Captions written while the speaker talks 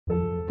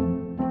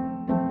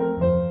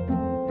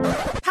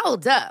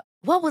Hold up.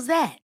 What was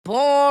that?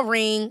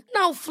 Boring.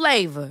 No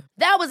flavor.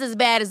 That was as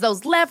bad as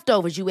those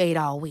leftovers you ate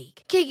all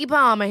week. Keke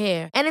Palmer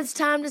here. And it's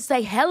time to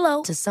say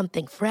hello to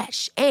something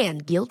fresh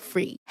and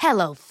guilt-free.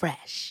 Hello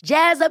Fresh.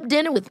 Jazz up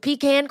dinner with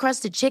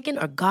pecan-crusted chicken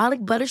or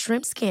garlic butter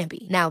shrimp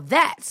scampi. Now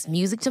that's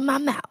music to my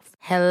mouth.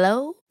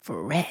 Hello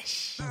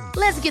Fresh.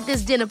 Let's get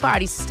this dinner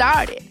party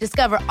started.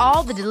 Discover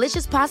all the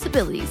delicious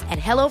possibilities at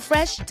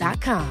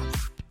hellofresh.com.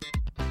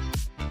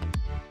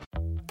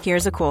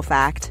 Here's a cool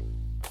fact.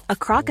 A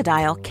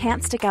crocodile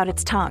can't stick out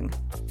its tongue.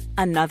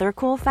 Another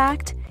cool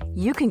fact,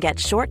 you can get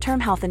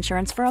short-term health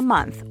insurance for a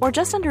month or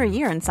just under a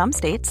year in some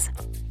states.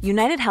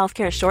 United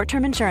Healthcare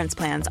short-term insurance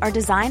plans are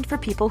designed for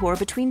people who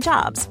are between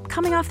jobs,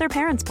 coming off their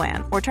parents'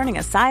 plan, or turning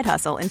a side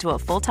hustle into a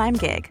full-time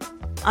gig.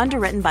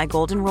 Underwritten by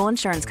Golden Rule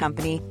Insurance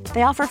Company,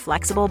 they offer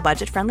flexible,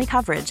 budget-friendly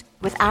coverage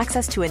with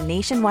access to a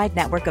nationwide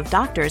network of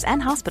doctors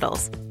and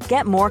hospitals.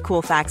 Get more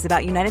cool facts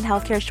about United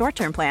Healthcare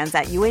short-term plans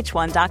at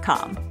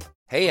uh1.com.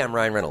 Hey, I'm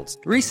Ryan Reynolds.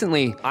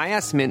 Recently, I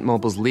asked Mint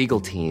Mobile's legal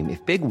team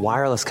if big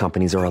wireless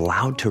companies are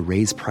allowed to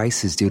raise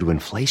prices due to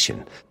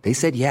inflation. They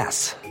said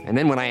yes. And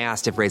then when I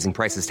asked if raising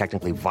prices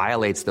technically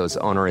violates those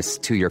onerous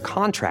two-year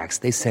contracts,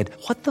 they said,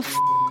 what the f***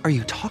 are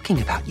you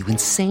talking about, you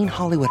insane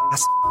Hollywood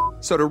ass f-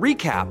 So to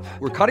recap,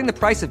 we're cutting the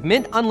price of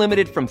Mint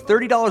Unlimited from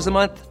 $30 a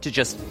month to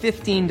just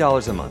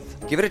 $15 a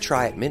month. Give it a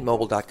try at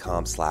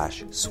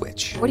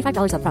mintmobile.com/switch.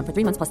 $45 up front for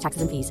 3 months plus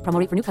taxes and fees. Promo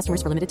rate for new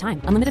customers for limited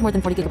time. Unlimited more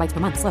than 40 gigabytes per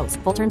month. Slows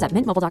full terms at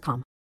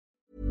mintmobile.com.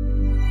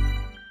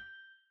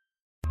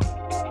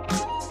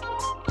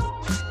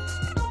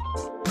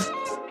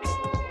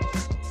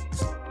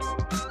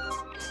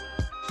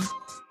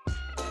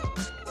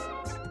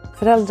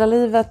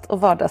 Föräldralivet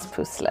och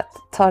vardagspusslet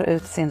tar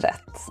ut sin rätt.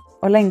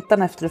 Och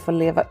längtan efter att få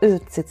leva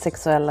ut sitt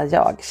sexuella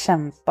jag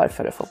kämpar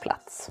för att få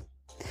plats.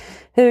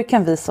 Hur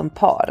kan vi som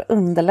par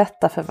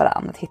underlätta för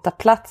varandra att hitta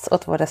plats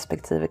åt vår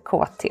respektive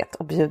kåthet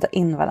och bjuda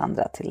in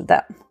varandra till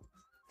den?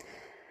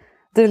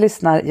 Du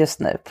lyssnar just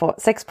nu på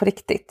Sex på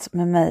riktigt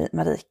med mig,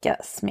 Marika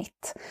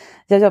Smith.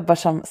 Jag jobbar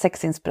som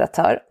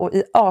sexinspiratör och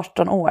i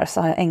 18 år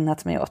så har jag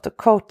ägnat mig åt att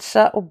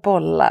coacha och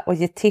bolla och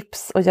ge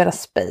tips och göra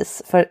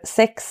space för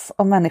sex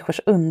och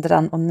människors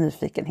undran och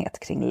nyfikenhet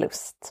kring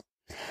lust.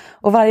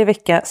 Och varje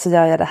vecka så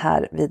gör jag det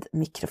här vid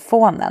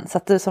mikrofonen så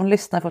att du som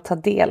lyssnar får ta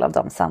del av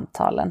de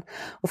samtalen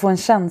och få en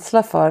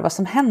känsla för vad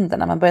som händer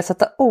när man börjar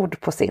sätta ord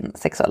på sin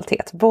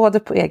sexualitet, både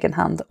på egen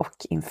hand och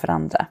inför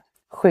andra.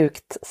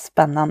 Sjukt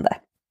spännande.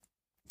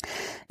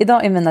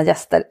 Idag är mina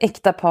gäster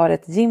äkta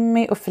paret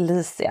Jimmy och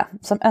Felicia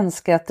som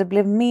önskar att det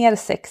blev mer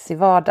sex i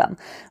vardagen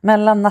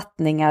mellan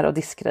nattningar och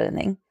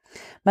diskröjning,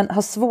 men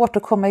har svårt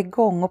att komma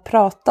igång och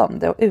prata om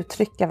det och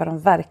uttrycka vad de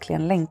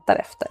verkligen längtar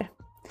efter.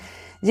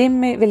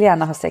 Jimmy vill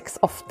gärna ha sex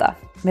ofta,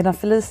 medan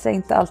Felicia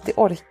inte alltid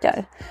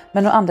orkar,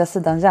 men å andra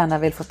sidan gärna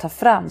vill få ta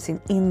fram sin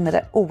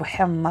inre,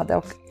 ohämmade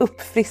och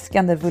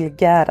uppfriskande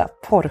vulgära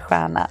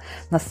porrstjärna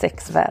när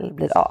sex väl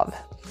blir av.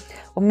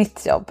 Och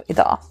mitt jobb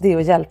idag, det är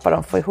att hjälpa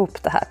dem få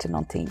ihop det här till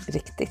någonting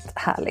riktigt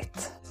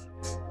härligt.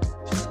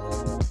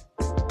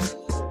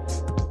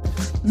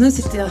 Nu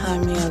sitter jag här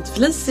med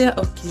Felicia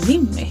och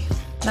Jimmy.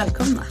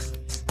 Välkomna.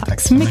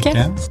 Tack så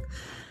mycket.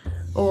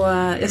 Och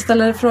jag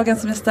ställer frågan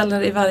som jag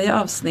ställer i varje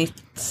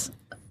avsnitt.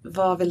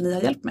 Vad vill ni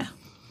ha hjälp med?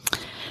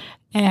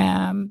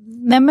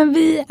 Nej, men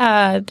vi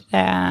är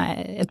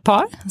ett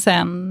par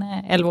sedan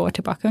 11 år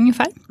tillbaka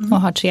ungefär.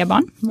 Och har 3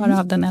 barn.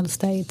 Varav den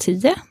äldsta är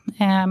 10.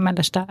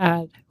 Mellersta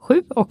är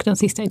 7 och den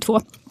sista är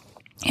 2.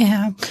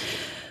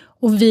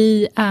 Och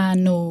vi är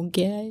nog,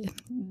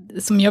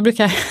 som jag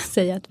brukar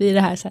säga, att vi är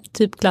det här, så här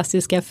typ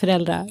klassiska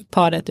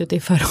föräldraparet ute i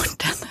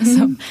förorten.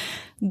 Som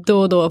då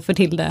och då får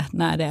till det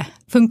när det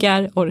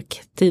funkar,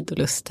 ork, tid och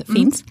lust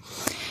finns.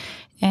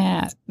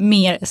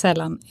 Mer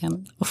sällan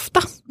än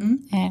ofta.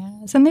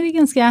 Sen är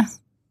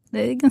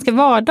det ganska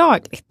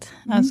vardagligt.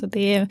 Alltså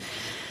det är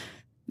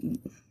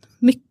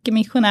mycket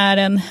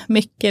missionären,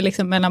 mycket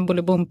liksom mellan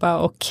bolibompa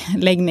och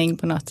läggning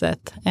på något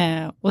sätt.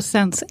 Och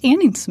sen så är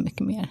det inte så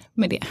mycket mer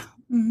med det.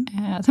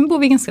 Sen bor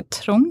vi ganska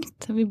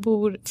trångt. Vi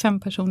bor 5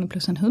 personer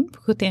plus en hund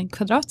på 71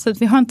 kvadrat. Så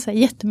att vi har inte så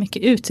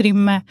jättemycket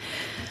utrymme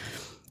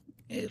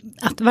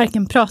att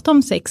varken prata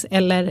om sex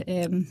eller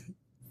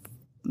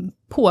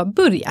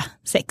påbörja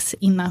sex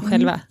innan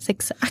själva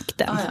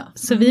sexakten.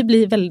 Så vi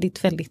blir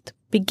väldigt, väldigt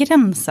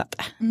begränsade.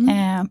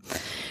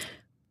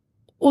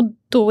 Och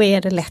då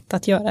är det lätt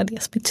att göra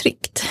det som är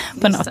tryggt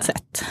på något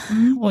sätt.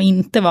 Och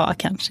inte vara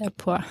kanske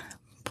på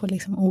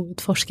liksom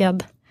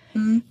outforskad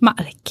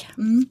mark.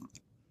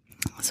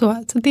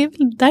 Så det är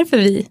väl därför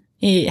vi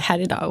är här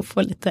idag och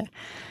får lite...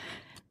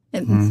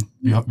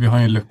 Vi har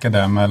ju en lucka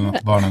där mellan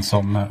att barnen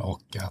somnar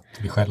och att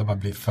vi själva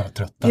blir för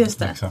trötta. Just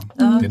det. Liksom.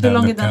 Hur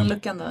lång är den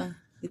luckan då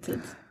i tid?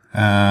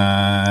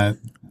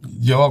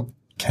 Jag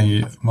kan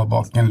ju vara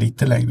vaken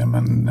lite längre,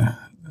 men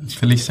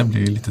Felicia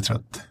blir lite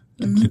trött.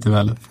 Lite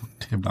väl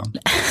fort ibland.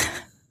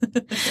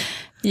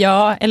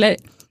 Ja, eller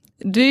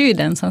du är ju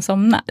den som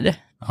somnar.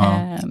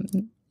 Ja.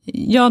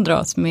 jag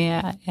dras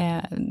med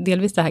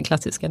delvis det här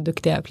klassiska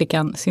duktiga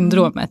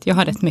flickan-syndromet. Jag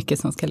har rätt mycket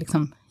som ska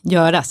liksom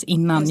göras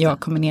innan jag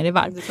kommer ner i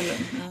varv.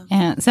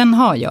 Sen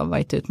har jag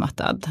varit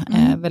utmattad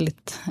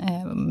väldigt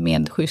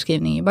med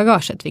sjukskrivning i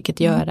bagaget, vilket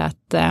gör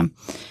att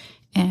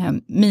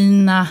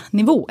mina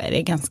nivåer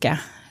är ganska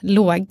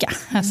låga.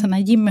 Alltså när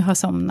Jimmy har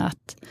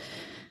somnat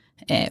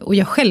och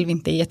jag själv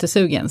inte är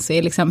jättesugen, så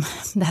är liksom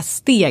det här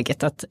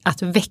steget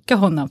att väcka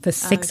honom för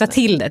sexa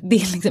till det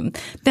är liksom,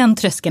 den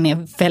tröskeln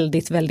är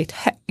väldigt, väldigt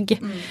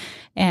hög.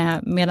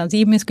 Medan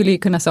Jimmy skulle ju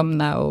kunna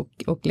somna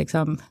och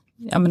liksom,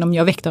 ja, men om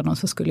jag väckte honom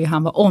så skulle ju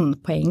han vara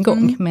on på en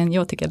gång. Men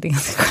jag tycker att det är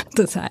ganska skönt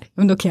att så här,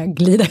 men då kan jag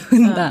glida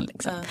undan.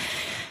 Liksom.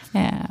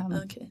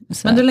 Okay.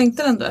 Men du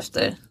längtar ändå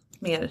efter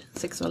mer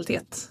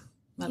sexualitet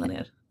mellan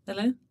er,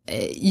 eller?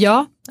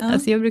 Ja,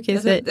 alltså jag brukar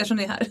säga... Eftersom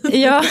ni är här.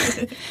 ja,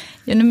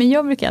 men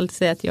jag brukar alltid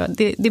säga att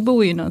det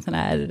bor ju någon sån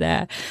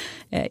här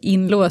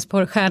inlåst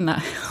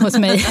porrstjärna hos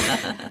mig.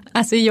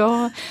 Alltså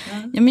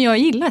men jag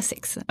gillar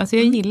sex. Alltså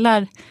jag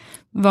gillar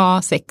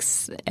vad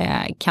sex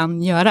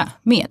kan göra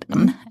med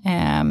en.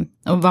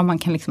 Och vad man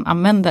kan liksom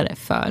använda det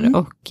för.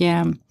 Och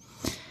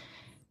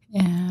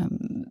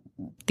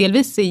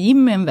delvis är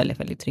Jimmy en väldigt,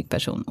 väldigt trygg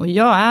person. Och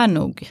jag är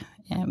nog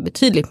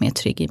betydligt mer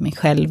trygg i mig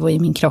själv och i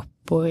min kropp.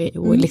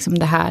 Och liksom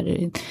det här,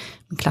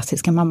 den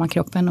klassiska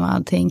mammakroppen och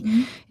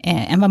allting.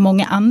 Än vad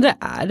många andra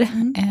är.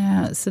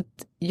 Så att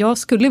jag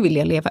skulle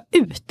vilja leva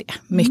ut det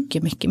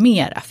mycket, mycket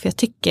mera. För jag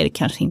tycker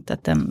kanske inte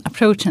att den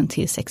approachen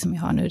till sex som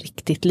jag har nu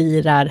riktigt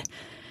lirar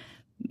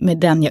med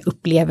den jag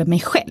upplever mig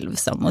själv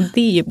som. Och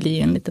det blir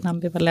ju en liten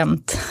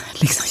ambivalent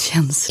liksom,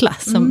 känsla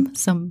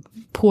som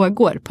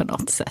pågår på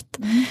något sätt.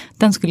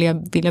 Den skulle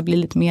jag vilja bli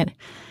lite mer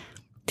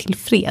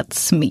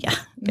tillfreds med.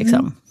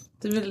 Liksom.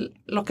 Du vill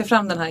locka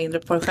fram den här inre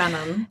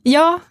porrstjärnan?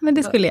 Ja, men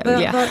det skulle jag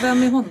vilja.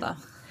 Vem är hon då?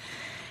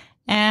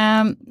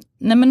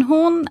 Nej, men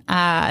hon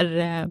är...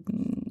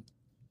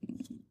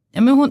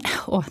 Ja, men hon,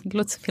 det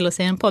låter så fel att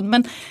säga en podd,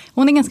 men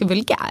hon är ganska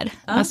vulgär.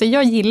 Alltså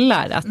jag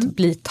gillar att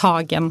bli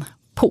tagen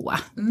på.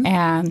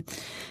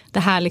 Det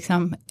här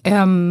liksom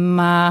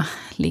ömma,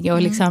 ligga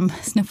och liksom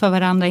snuffa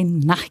varandra i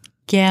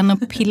nacken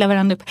och pilla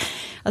varandra upp.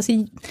 Alltså,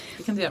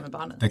 det kan du göra med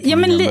barnen.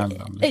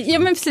 Ja,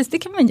 men precis, det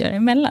kan man göra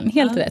emellan,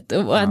 helt rätt.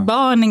 Och att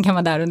barnen kan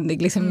vara där och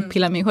liksom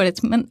pilla mig i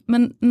håret.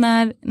 Men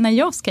när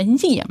jag ska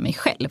ge mig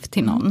själv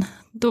till någon,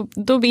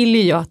 då vill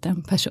ju jag att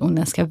den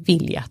personen ska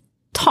vilja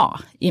ta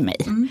i mig.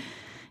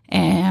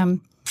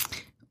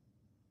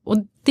 Och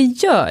det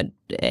gör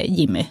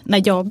Jimmy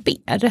när jag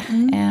ber.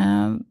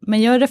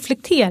 Men jag har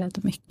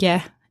reflekterat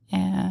mycket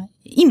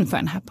inför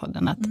den här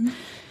podden. Att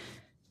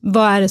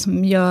vad är det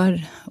som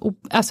gör...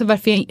 Alltså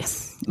varför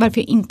jag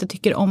inte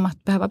tycker om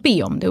att behöva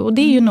be om det. Och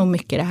det är ju nog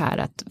mycket det här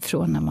att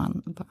från när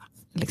man var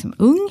liksom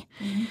ung.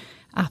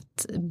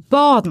 Att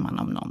bad man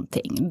om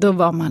någonting. Då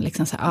var man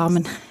liksom så här,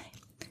 men...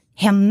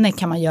 Henne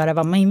kan man göra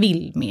vad man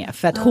vill med.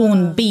 För att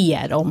hon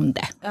ber om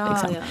det.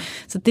 Liksom.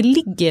 Så att det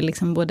ligger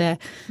liksom både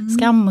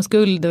skam och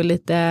skuld och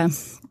lite...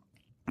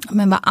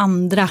 Men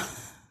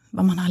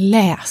vad man har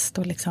läst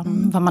och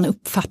liksom, vad man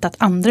uppfattat,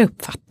 andra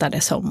uppfattar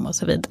det som och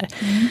så vidare.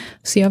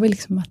 Så jag vill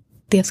liksom att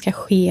det ska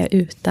ske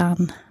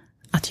utan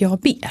att jag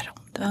ber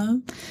om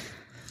det.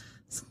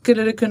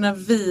 Skulle du kunna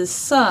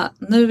visa,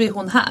 nu är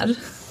hon här,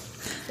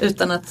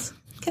 utan att,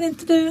 kan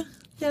inte du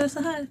göra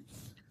så här?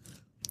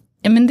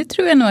 Ja, men det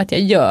tror jag nog att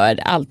jag gör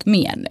allt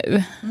mer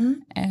nu.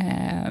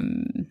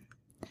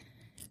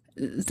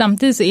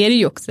 Samtidigt så är det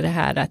ju också det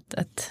här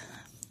att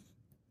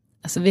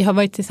alltså vi har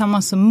varit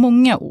tillsammans så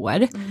många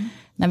år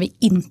när vi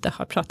inte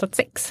har pratat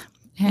sex.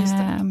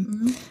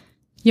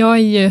 Jag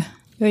är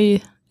ju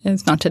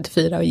snart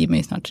 34 och Jimmy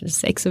är snart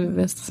 36 och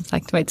vi har som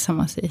sagt varit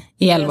tillsammans i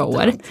 11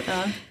 år.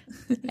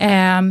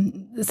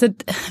 Så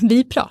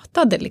vi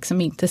pratade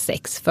liksom inte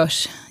sex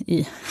först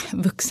i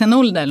vuxen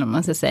ålder, eller om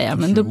man ska säga.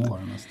 Men då,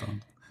 år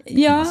nästan.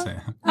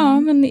 Ja,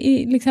 men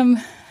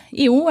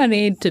i år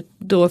är typ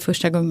då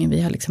första gången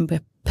vi har liksom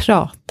börjat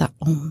prata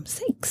om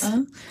sex.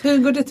 Hur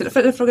går det till?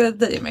 För jag frågade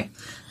dig, Jimmy.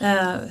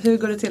 Hur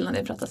går det till när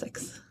ni pratar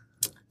sex?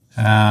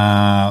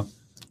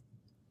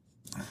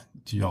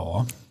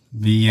 Ja,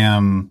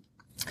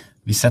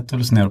 vi sätter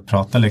oss ner och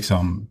pratar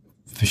liksom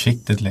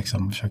försiktigt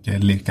liksom, försöker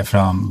lirka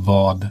fram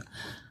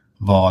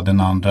vad den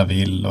andra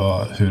vill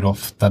och hur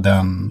ofta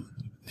den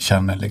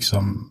känner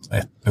liksom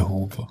ett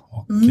behov.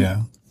 Och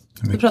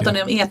hur pratar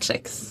ni om ert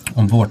sex?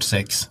 Om vårt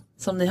sex.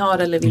 Som ni har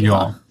eller vill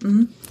ha?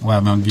 Och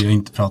även vi har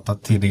inte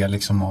pratat tidigare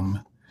liksom om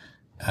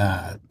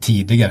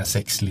tidigare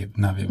sexliv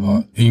när vi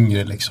var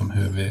yngre, liksom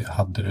hur vi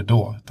hade det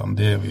då. Utan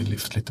det har vi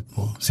lyft lite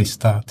på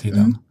sista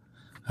tiden.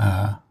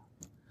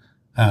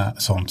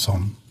 Sånt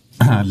som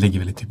ligger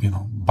väl typ i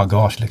någon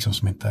bagage liksom,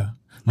 som inte,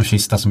 någon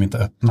kista som inte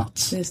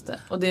öppnats. Just det.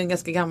 Och det är en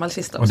ganska gammal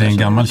kista också. Och det är en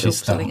gammal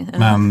kista.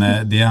 Men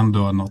det är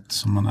ändå något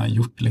som man har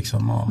gjort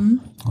liksom.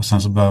 Och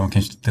sen så behöver man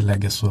kanske inte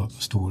lägga så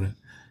stor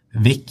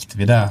vikt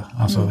vid det.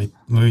 Alltså i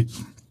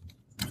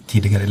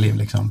tidigare liv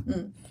liksom.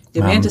 Det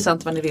är mer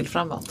intressant vad ni vill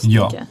framåt.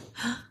 Ja.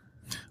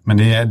 Men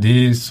det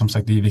är som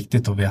sagt, det är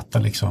viktigt att veta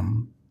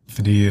liksom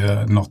För det är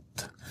ju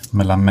något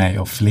mellan mig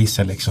och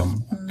Felicia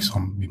liksom,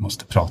 som vi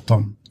måste prata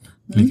om.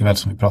 Likaväl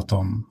som vi pratar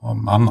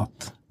om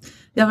annat.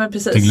 Ja, men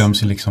precis. Det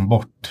glöms ju liksom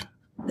bort.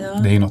 Ja.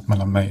 Det är något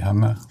mellan mig och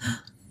henne.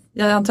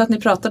 Jag antar att ni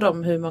pratade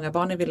om hur många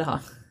barn ni ville ha.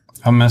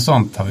 Ja, men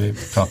sånt har vi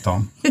pratat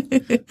om.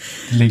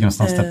 Det ligger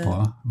någonstans där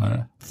på.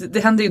 Det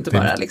händer ju inte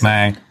bara liksom.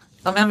 Nej.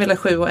 Om en vill ha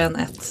 7 och en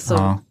 1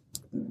 så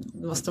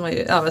måste man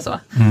ju, ja men så.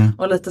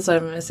 Och lite så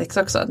är det med 6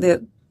 också.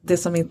 Det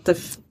som inte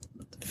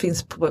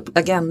finns på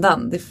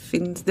agendan,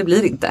 det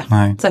blir inte.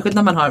 Nej. Särskilt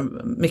när man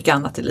har mycket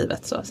annat i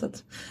livet. Så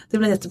att det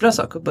blir en jättebra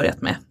sak att börja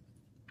med.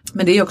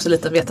 Men det är ju också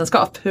lite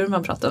vetenskap, hur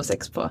man pratar om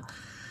sex på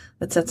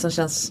ett sätt som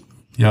känns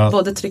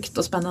både tryggt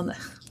och spännande.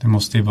 Det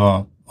måste ju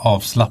vara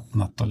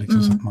avslappnat och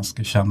liksom, så att man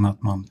ska känna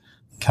att man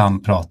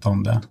kan prata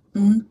om det.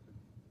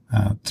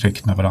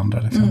 Tryggt med varandra.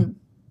 Liksom.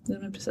 Ja,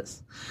 men precis.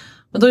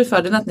 Men då är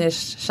fördelen att ni har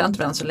känt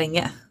varandra så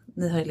länge.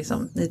 Ni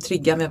är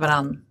trygga med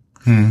varandra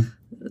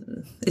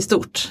i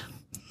stort.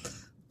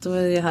 Då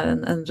är det här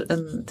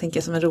en tänker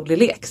jag, som en rolig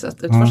lek så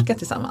att utforska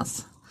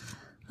tillsammans.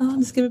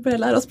 Nu ska vi börja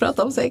lära oss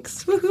prata om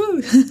sex.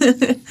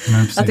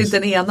 Att inte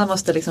den ena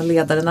måste liksom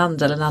leda den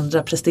andra eller den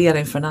andra prestera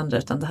inför den andra,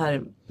 utan det här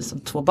är som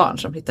 2 barn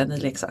som hittar en ny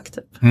leksak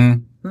typ.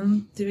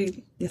 Det är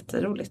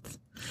jätteroligt.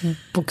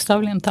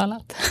 Bokstavligen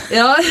talat.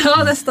 Ja,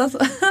 nästan så.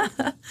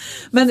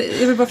 Men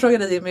jag vill bara fråga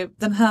dig Jimmy,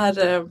 den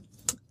här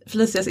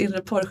Felicias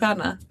inre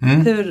porrstjärna,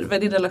 vad är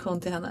din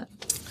relation till henne?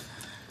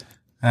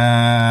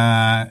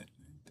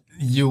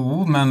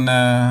 Jo, men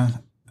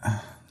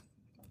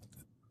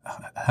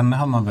henne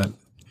har man väl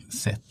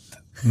sett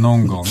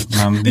någon gång,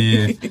 men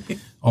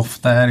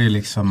ofta är det ju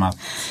liksom att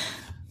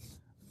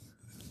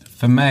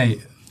för mig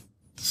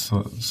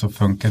så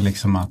funkar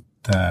liksom att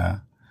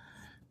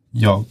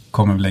jag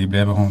kommer lägga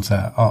bredvid och hon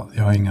säger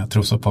jag har inga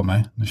trosor på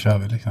mig, nu kör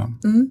vi liksom.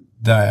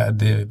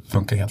 Det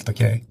funkar helt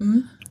okej.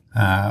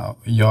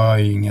 Jag har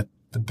ju inget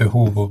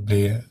behov att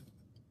bli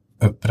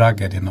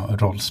uppraggad i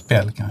något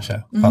rollspel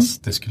kanske,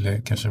 fast det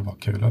skulle kanske vara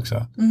kul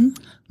också.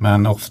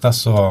 Men ofta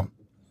så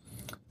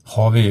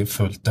har vi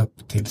fullt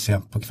upp till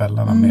sent på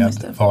kvällarna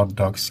med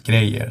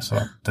vardagsgrejer, så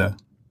att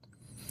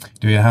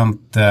det har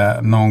hänt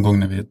någon gång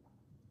när vi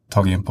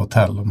tagit in på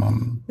hotell och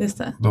man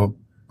då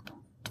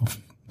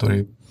är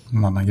det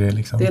en annan grej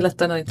liksom. Det är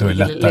lättare när det inte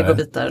är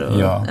legobitar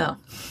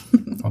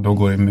och och då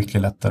går det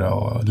mycket lättare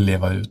att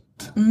leva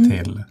ut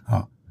till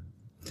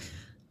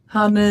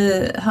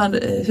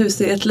Hur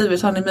ser ert liv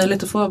ut? Har ni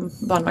möjlighet att få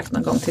barnvakt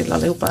någon gång till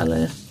allihopa?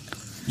 Eller?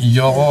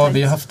 Ja,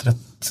 vi har haft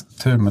rätt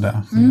tur med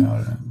det. Vi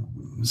har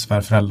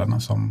svärföräldrarna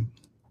som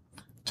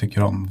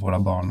tycker om våra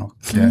barn och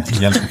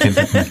hjälper till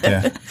lite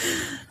mycket.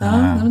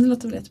 Men det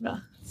låter väl jättebra.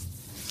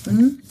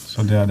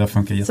 Så det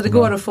funkar jättebra. Så det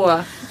går att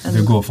få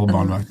det går att få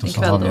barnvakt, och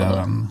så har vi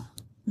även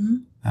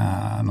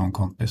någon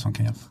kompis som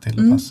kan hjälpa till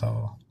att passa.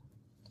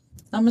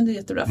 Ja, men det är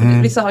jättebra.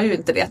 För vissa har ju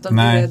inte det. De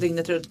bor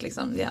dygnet runt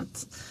liksom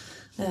jämt.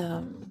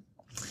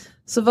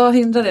 Så vad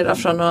hindrar det då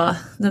från att,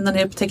 nu när ni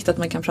har upptäckt att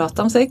man kan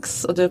prata om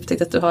sex och du har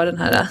upptäckt att du har den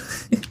här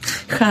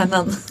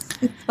stjärnan,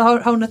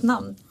 har hon ett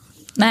namn?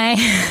 Nej.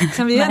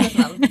 Kan vi ge ett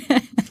namn?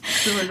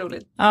 Det var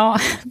roligt. Ja,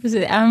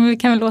 precis. Vi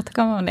kan väl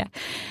återkomma om det.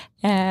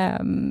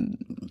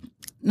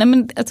 Nej,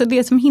 men alltså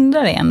det som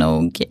hindrar är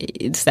nog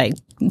sådär,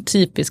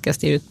 typiska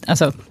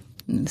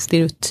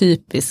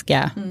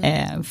stereotypiska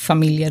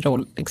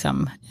familjeroll,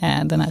 liksom,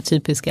 den här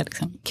typiska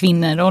liksom,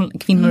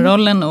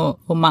 kvinnorollen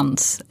och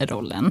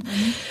mansrollen.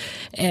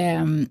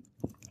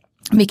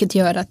 Vilket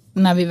gör att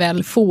när vi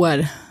väl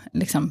får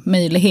liksom,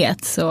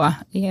 möjlighet så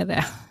är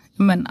det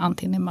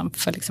antingen är man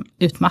för liksom,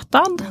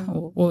 utmattad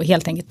och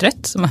helt enkelt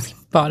trött, så man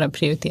bara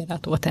prioriterar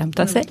att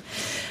återhämta sig.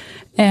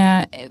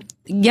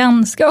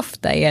 Ganska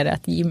ofta är det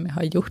att Jimmy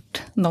har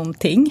gjort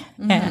någonting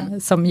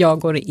som jag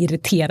går och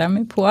irriterar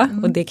mig på.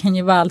 Och det kan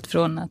ju vara allt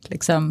från att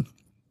liksom,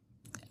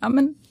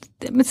 men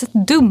så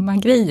dumma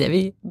grejer.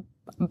 Vi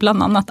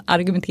bland annat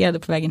argumenterade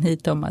på vägen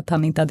hit om att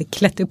han inte hade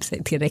klätt upp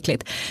sig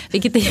tillräckligt.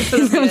 Vilket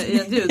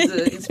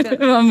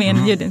var med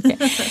en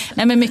ljudinspelning.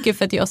 Nej, men mycket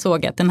för att jag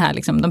såg att den här,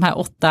 liksom, de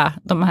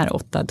här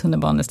åtta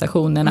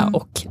tunnelbanestationerna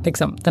och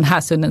liksom, den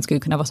här stunden skulle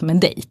kunna vara som en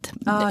dejt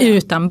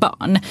utan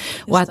barn.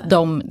 Och att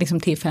de liksom,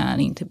 tillfällen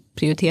inte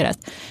prioriteras.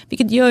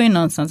 Vilket gör ju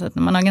någonstans att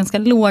när man har ganska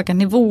låga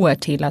nivåer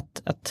till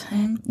att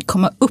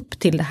komma upp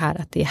till det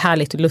här att det är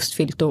härligt och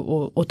lustfyllt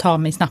och ta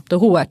mig snabbt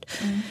och hårt.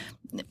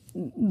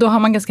 Då har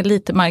man ganska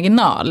lite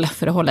marginal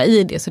för att hålla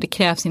i det. Så det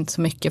krävs inte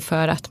så mycket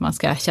för att man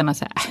ska känna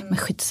så här, men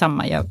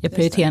skitsamma, jag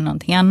prioriterar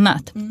någonting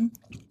annat.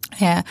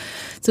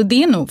 Så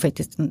det är nog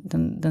faktiskt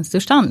den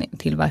största anledningen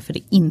till varför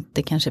det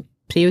inte kanske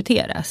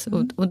prioriteras.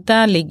 Och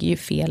där ligger ju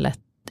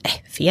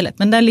felet,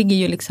 men där ligger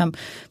ju liksom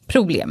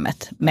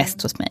problemet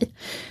mest hos mig.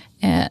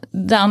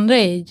 Det andra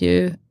är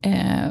ju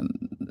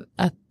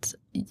att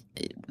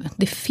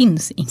det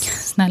finns ingen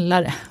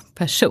snällare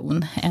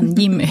person än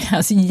Jimmy.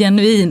 Alltså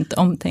genuint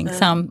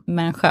omtänksam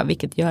människa,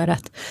 vilket gör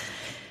att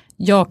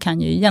jag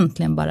kan ju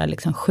egentligen bara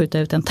liksom skjuta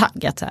ut en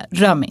tagg att så här,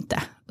 rör mig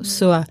inte.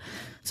 Så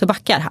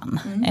backar han.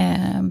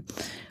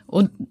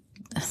 Och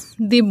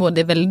det är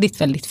både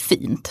väldigt, väldigt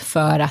fint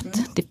för att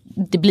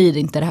det blir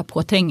inte det här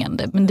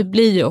påträngande. Men det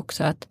blir ju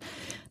också att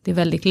det är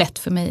väldigt lätt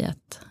för mig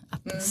att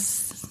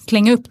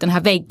slänga upp den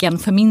här väggen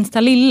för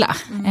minsta lilla.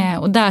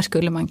 Och där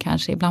skulle man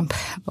kanske ibland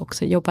behöva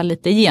också jobba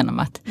lite igenom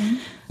att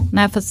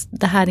nej, fast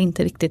det här är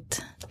inte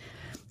riktigt,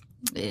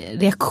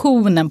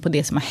 reaktionen på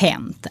det som har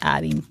hänt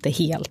är inte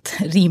helt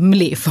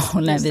rimlig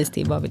förhållandevis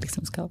till vad vi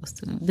liksom ska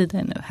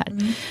vidare nu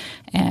här.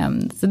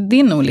 Så det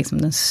är nog liksom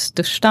den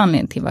största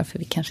anledningen till varför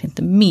vi kanske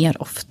inte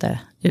mer ofta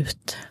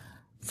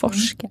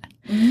utforskar.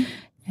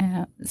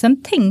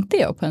 Sen tänkte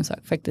jag på en sak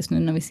faktiskt nu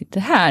när vi sitter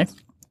här,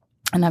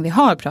 när vi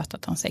har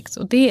pratat om sex,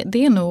 och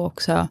det är nog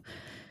också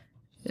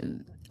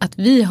att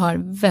vi har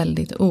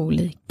väldigt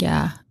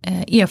olika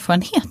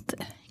erfarenheter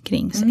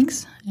kring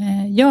sex.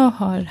 Jag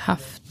har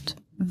haft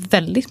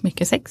väldigt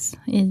mycket sex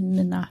i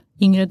mina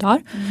yngre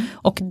dagar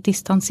och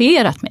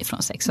distanserat mig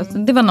från sex. Så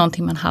det var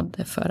någonting man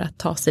hade för att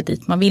ta sig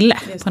dit man ville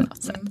på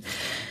något sätt.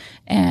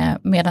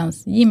 Medan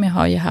Jimmy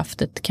har ju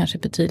haft ett kanske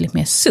betydligt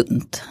mer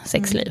sunt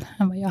sexliv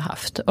än vad jag har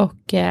haft.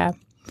 Och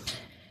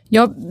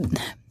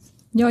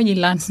jag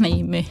gillar när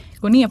Jimmy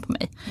går ner på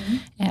mig.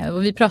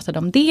 Och vi pratade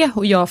om det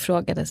och jag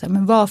frågade så här,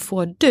 men vad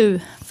får du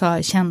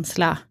för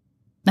känsla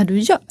när du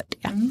gör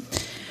det?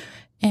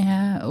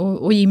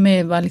 Och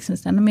Jimmy var liksom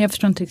så här, men jag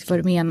förstår inte riktigt vad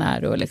du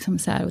menar och liksom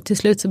så här, och till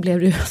slut så blev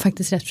du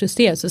faktiskt rätt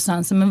frustrerad, så sa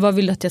han så, men vad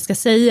vill du att jag ska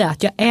säga,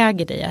 att jag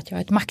äger dig, att jag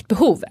har ett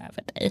maktbehov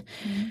över dig?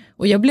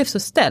 Och jag blev så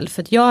ställd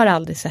för att jag har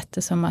aldrig sett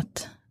det som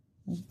att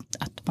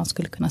man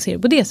skulle kunna se det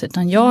på det sättet,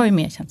 utan jag är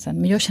mer känt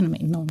sen, men jag känner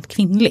mig enormt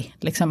kvinnlig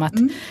liksom, att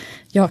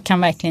jag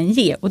kan verkligen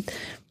ge, och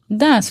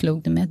där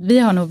slog det mig att vi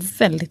har nog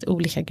väldigt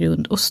olika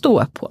grund att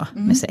stå på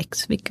med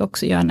sex, vilket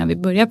också gör när vi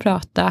börjar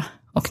prata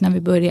och när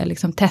vi börjar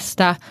liksom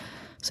testa,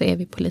 så är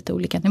vi på lite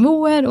olika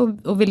nivåer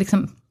och vi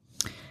liksom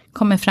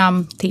kommer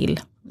fram till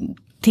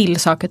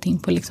saker och ting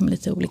på liksom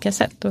lite olika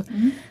sätt. Och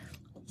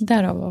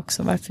därav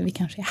också varför vi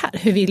kanske är här.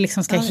 Hur vi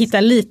liksom ska hitta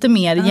lite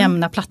mer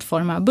jämna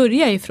plattformar att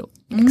börja ifrån.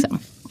 Liksom.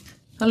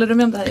 Håller du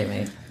med om det här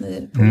med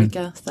ni på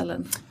olika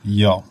ställen?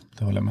 Ja,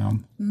 det håller jag med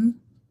om.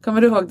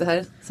 Kommer du ihåg det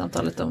här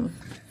samtalet om?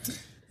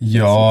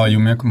 Ja,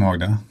 men jag kommer ihåg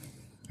det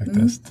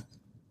faktiskt.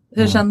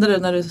 Hur kände du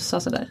när du sa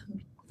sådär?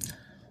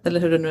 Eller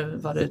hur det nu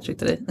var du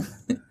uttryckte dig?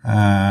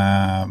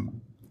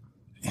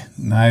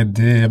 Nej,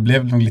 jag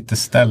blev nog lite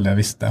ställd. Jag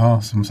visste,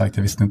 som sagt,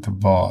 jag visste inte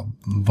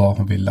vad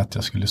hon ville att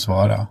jag skulle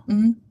svara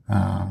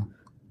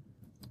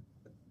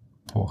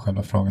på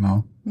själva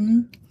frågorna.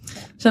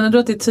 Känner du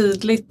att det är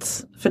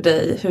tydligt för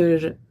dig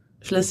hur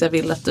Felicia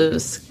vill att du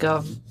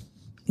ska,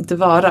 inte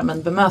vara,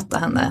 men bemöta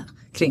henne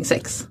kring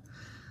sex?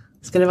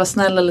 Ska det vara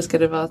snäll eller ska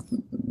det vara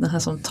den här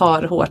som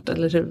tar hårt?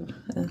 Eller hur?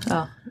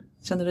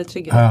 Känner du dig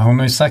trygg? Hon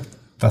har ju sagt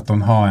att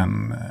hon har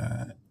en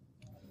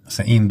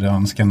inre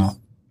önskan att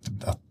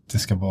det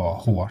ska vara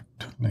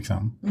hårt.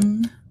 Liksom.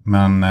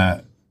 Men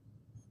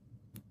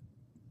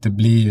det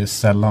blir ju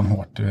sällan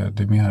hårt.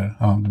 Det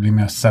blir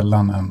mer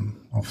sällan än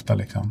ofta.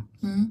 Liksom.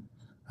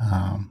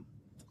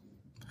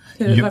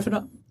 Varför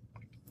då?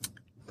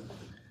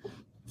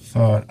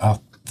 För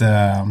att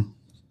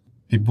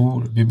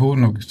vi bor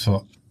nog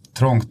så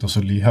trångt och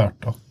så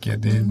lyhört. Och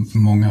det är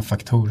många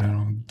faktorer.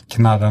 Och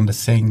knarrande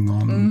säng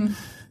och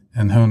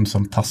en hund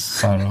som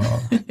tassar. Och,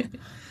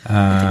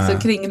 så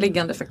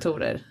kringliggande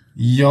faktorer?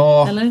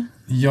 Ja, eller?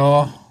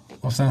 Ja,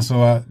 och sen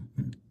så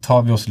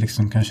tar vi oss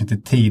liksom kanske inte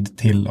tid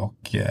till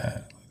och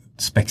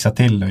spexa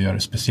till det och göra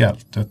det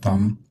speciellt,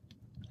 utan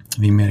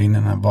vi är mer inne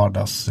i den här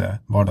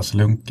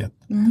vardagslunket.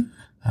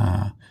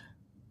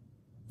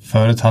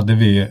 Förut hade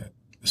vi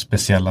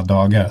speciella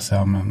dagar,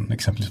 så men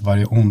exempelvis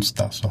varje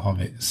onsdag så har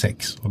vi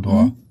sex och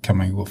då kan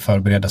man ju gå och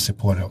förbereda sig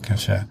på det och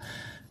kanske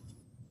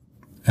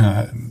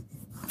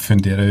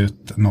fundera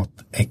ut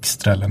något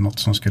extra eller något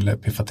som skulle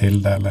piffa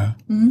till det eller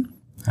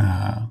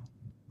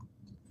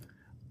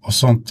och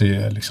sånt är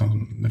ju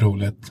liksom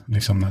roligt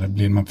liksom när det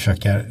blir, man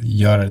försöker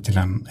göra det till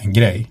en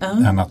grej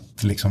än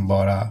att liksom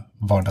bara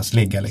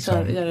vardagsligga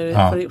liksom. Så gör det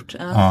för gjort.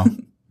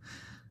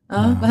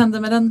 Vad händer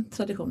med den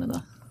traditionen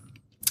då?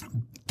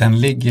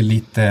 Den ligger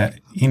lite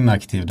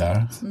inaktiv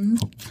där.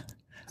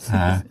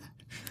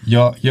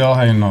 Jag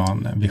har ju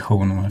någon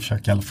vision om att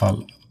försöka i alla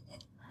fall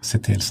se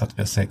till så att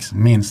vi har sex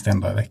minst en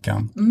dag i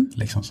veckan.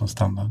 Liksom som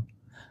standard.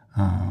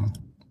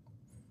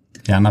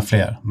 Gärna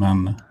fler,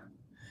 men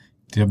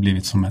det har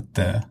blivit som ett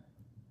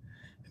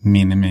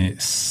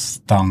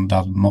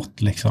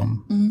minimistandardmått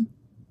liksom. I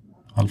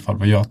alla fall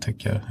vad jag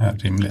tycker är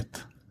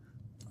rimligt.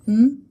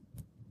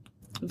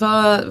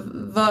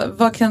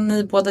 Vad kan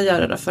ni båda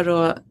göra då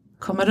för att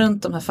komma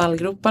runt de här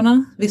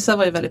fallgroparna? Vissa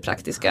var ju väldigt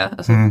praktiska.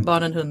 Alltså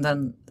barnen,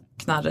 hunden,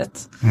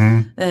 knarret.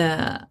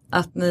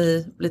 Att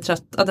ni blir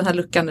trött av den här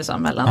luckan du sa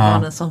mellan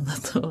barnen,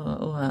 somnat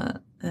och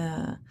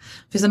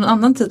finns det någon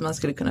annan tid man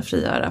skulle kunna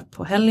frigöra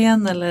på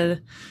helgen eller?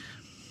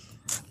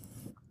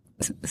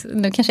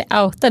 Nu kanske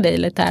jag outar dig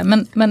lite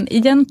här, men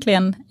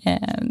egentligen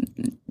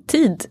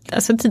tid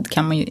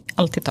kan man ju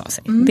alltid ta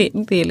sig.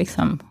 Det är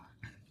liksom,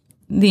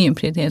 det är ju en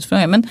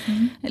prioriteringsfråga, men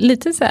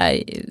lite så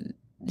här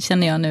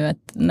känner jag nu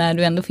att när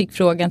du ändå fick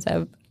frågan så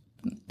här,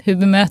 hur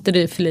bemöter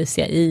du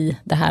Felicia i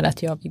det här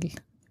att jag vill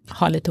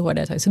har lite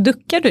hårdare tag så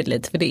duckar du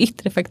lite för det är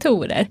yttre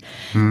faktorer.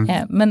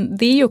 Men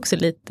det är ju också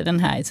lite den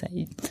här, så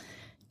här,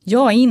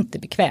 jag är inte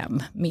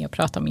bekväm med att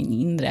prata om min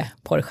inre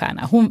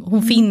porrstjärna.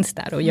 Hon finns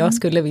där och jag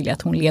skulle vilja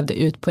att hon levde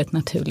ut på ett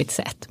naturligt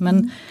sätt.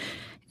 Men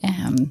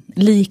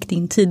likt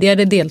din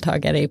tidigare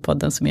deltagare i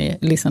podden som jag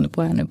lyssnade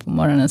på här nu på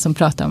morgonen som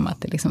pratar om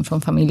att det liksom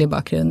från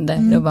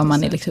familjebakgrunder och vad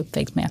man är liksom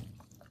uppväxt med.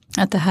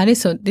 Att det här är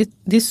så,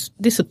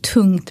 det är så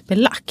tungt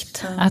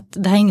belagt. Att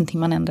det här är ingenting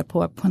man ändrar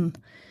på en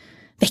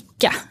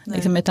vecka.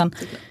 Liksom, utan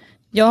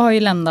jag har ju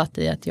landat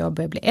i att jag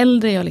börjar bli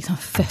äldre. Jag har liksom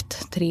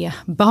fött 3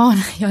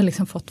 barn. Jag har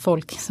liksom fått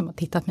folk som har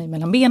tittat mig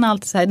mellan benen.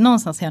 Allt så här.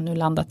 Någonstans har jag nu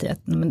landat i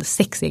att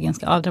sex är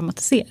ganska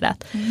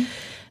avdramatiserat.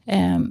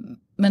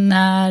 Men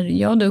när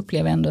jag då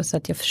upplever ändå så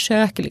att jag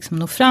försöker liksom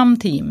nå fram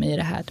till Jimmy i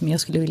det här. Att jag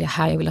skulle vilja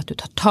här, jag vill att du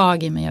tar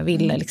tag i mig. Jag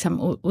vill liksom,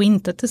 och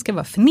inte att det ska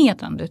vara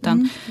förnedrande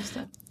utan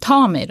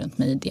ta mig runt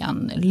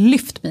midjan,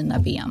 lyft mina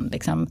ben,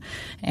 liksom,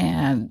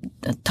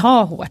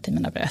 ta hårt i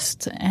mina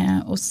bröst.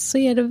 Och så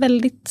är det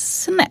väldigt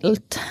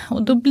snällt.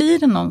 Och då blir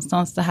det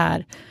någonstans det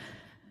här,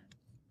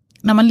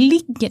 när man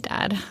ligger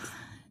där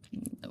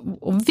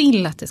och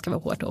vill att det ska vara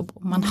hårt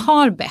och man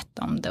har bett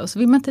om det och så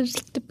vill man inte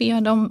riktigt be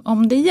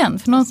om det igen.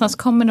 För någonstans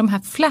kommer de här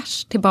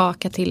flash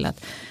tillbaka till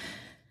att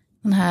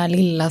den här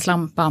lilla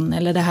slampan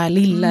eller det här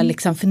lilla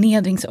liksom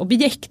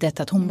förnedringsobjektet,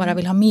 att hon bara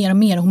vill ha mer och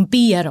mer och hon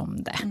ber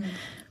om det.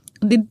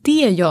 Och det är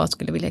det jag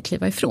skulle vilja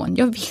kliva ifrån.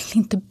 Jag vill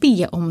inte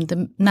be om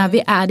det när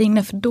vi är där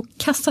inne, för då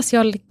kastas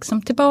jag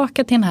liksom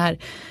tillbaka till den här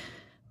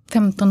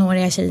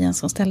 15-åriga tjejen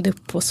som ställde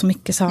upp på så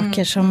mycket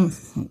saker som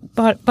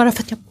bara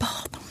för att jag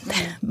bad om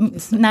det.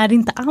 När det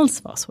inte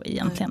alls var så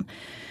egentligen.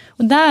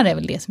 Och där är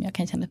väl det som jag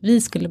kan känna att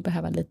vi skulle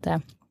behöva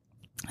lite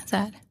så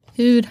här,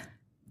 hur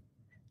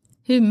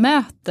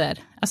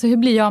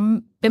blir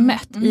jag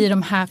bemött i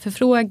de här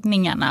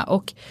förfrågningarna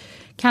och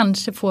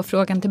kanske få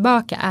frågan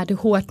tillbaka, är det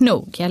hårt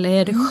nog eller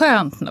är det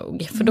skönt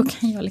nog? För då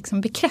kan jag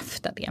liksom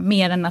bekräfta det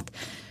mer än att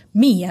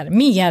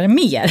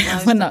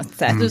mer på något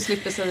sätt. Du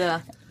slipper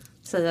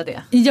säga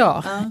det.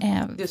 Ja.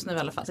 Just nu i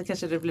alla fall, så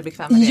kanske du blir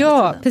bekväm med det.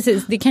 Ja,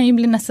 precis. Det kan ju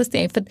bli nästa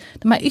steg. För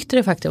de här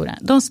yttre faktorerna,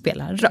 de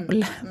spelar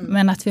roll.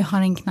 Men att vi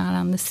har en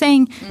knarrande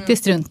säng, det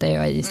struntar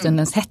jag i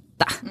stundens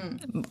hetta.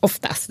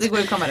 Oftast. Det går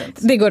att komma runt.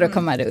 Det går att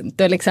komma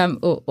runt. Och liksom,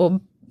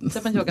 och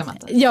som en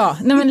yogamatta. Ja,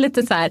 men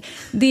lite så här.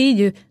 Det är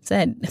ju så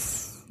här,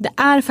 det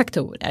är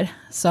faktorer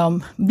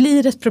som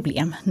blir ett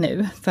problem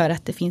nu för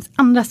att det finns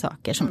andra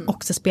saker som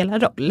också spelar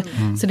roll.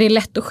 Så det är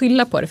lätt att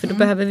skylla på det, för då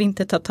behöver vi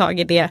inte ta tag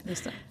i det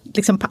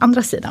liksom på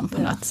andra sidan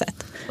på något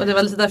sätt. Och det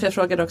var lite därför jag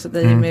frågade också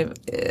dig med,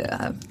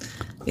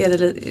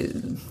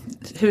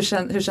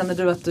 hur känner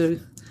du att du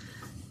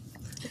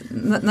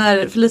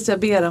när Felicia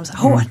ber om så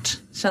hårt,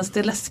 känns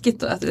det läskigt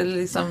då? Att det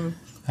liksom,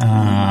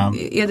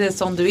 är det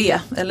sån du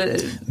är? Eller?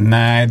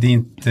 Nej, det är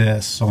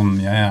inte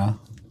sån jag är.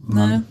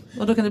 Nej,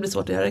 och då kan det bli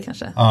svårt att göra det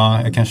kanske.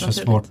 Ja, jag kanske har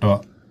svårt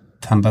att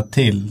tända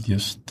till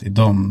just i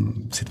de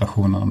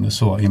situationerna om det är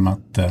så. I och med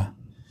att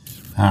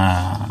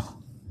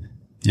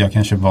jag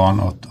kanske är van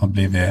att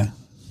blivit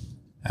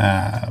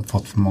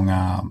fått för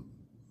många,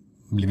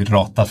 blivit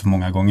ratad för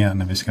många gånger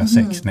när vi ska ha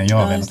sex, när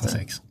jag vill ha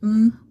sex.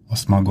 Och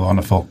så man går och har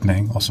en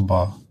förhoppning och så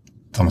bara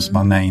tar man så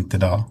bara nej, inte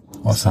idag.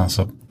 Och sen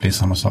så blir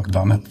samma sak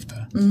dagen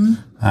efter.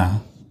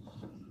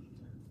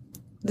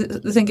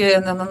 Det tänker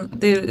jag,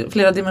 det är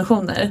flera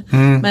dimensioner.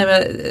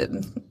 Men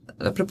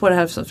apropå det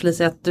här som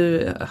Felicia, att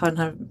du har den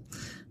här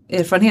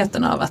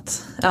erfarenheten av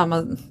att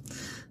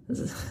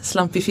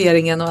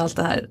slampifieringen och allt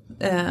det här.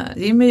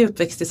 Jimmy är ju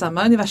uppväxt i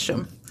samma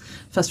universum,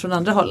 fast från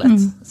andra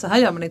hållet. Så här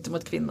gör man inte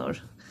mot kvinnor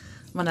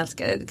man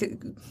älskar.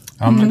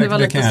 Ja, men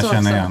det kan jag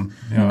känna igen.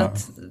 Ja.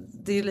 Att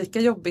det är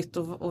lika jobbigt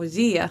att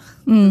ge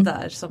det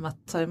där som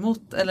att ta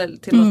emot, eller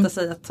tillåta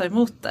sig att ta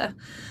emot det.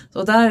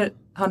 Och där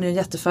har ni en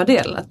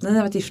jättefördel, att ni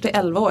har varit gifta i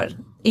 11 år.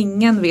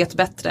 Ingen vet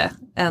bättre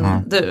än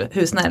du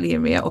hur snäll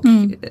Jimmy är och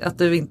att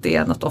du inte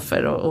är något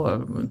offer.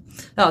 Och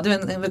ja, du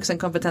är en vuxen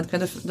kompetent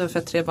kvinna, du har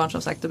fött 3 barn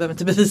som sagt, du behöver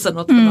inte bevisa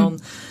något för någon,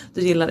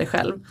 du gillar dig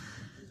själv.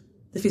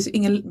 Det finns ju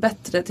ingen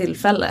bättre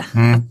tillfälle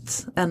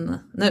än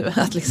nu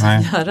att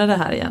liksom göra det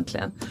här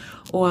egentligen.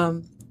 Och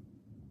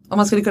om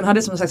man skulle kunna ha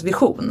det som en slags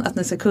vision, att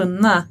ni ska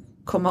kunna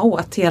komma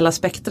åt hela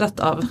spektrat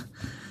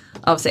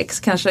av sex.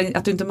 Kanske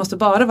att du inte måste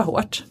bara vara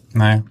hårt.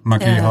 Nej, man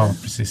kan ju ha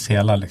precis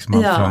hela liksom,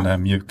 allt från det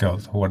mjuka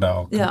och hårda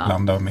och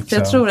blanda och mixa. För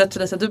jag tror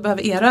att du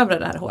behöver erövra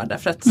det här hårda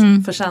för att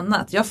få känna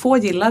att jag får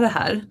gilla det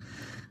här,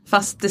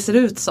 fast det ser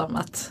ut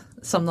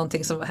som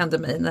någonting som hände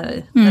mig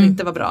när det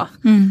inte var bra.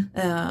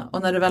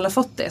 Och när du väl har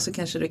fått det så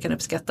kanske du kan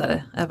uppskatta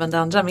även det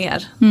andra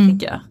mer,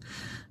 tänker jag.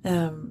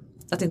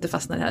 Att inte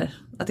fastna här,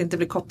 att inte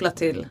bli kopplat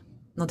till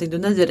någonting du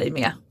nöjer dig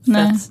med.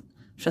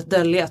 För att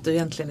dölja att du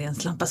egentligen är en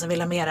slampa som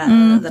vill ha mera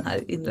den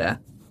här inre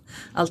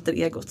alter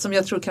egot. Som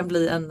jag tror kan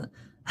bli en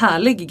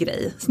härlig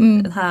grej.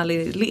 En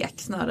härlig lek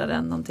snarare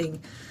än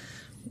någonting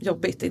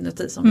jobbigt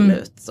inuti som vill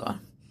ut. Så.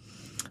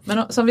 Men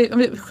om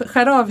vi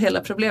skär av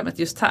hela problemet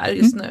just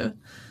nu.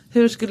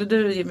 Hur skulle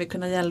du, Jimmy,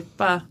 kunna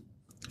hjälpa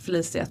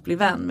Felicia att bli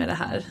vän med det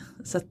här?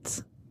 Så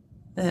att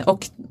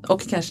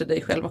Och kanske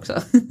dig själv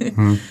också.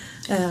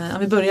 Om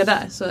vi börjar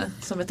där så,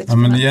 som ett experiment. Ja,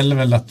 men det gäller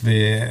väl att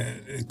vi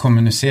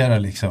kommunicerar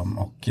liksom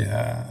och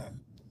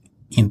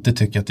inte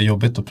tycker att det är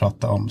jobbigt att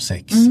prata om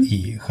sex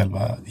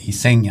i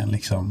sängen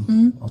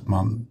liksom. Att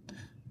man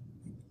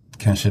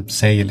kanske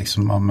säger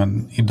liksom, ja,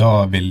 men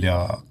idag vill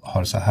jag ha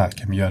det så här,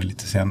 kan vi göra det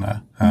lite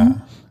senare.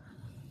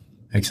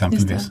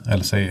 Exempelvis.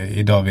 Eller säger,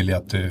 idag vill jag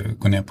att du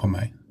går ner på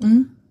mig.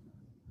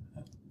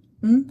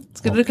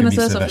 Skulle du kunna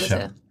säga så,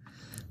 Felicia?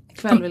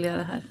 Ikväll vill jag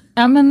det här.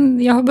 Ja,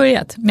 men jag har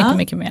börjat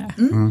mycket mer.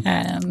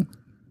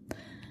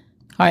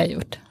 Har jag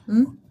gjort.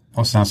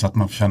 Och sen så att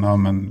man får känna, ja,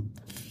 men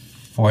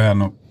får jag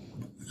något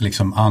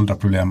liksom andra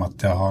problem,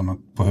 att jag har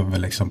något på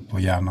huvudet liksom på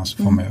hjärnan,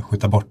 så får man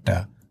skjuta bort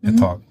det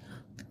ett tag.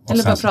 Och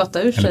eller bara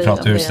prata ur sig. Eller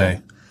prata ur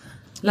sig.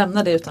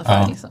 Lämna det utanför.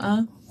 Ja.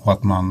 Liksom. Och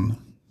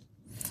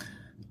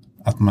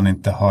att man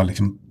inte har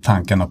liksom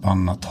tankarna på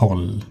annat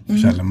håll.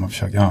 Eller man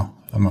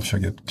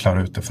försöker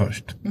klara ut det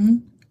först.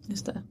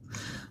 Just det.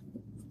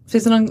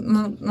 Finns det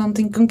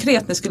någonting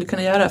konkret ni skulle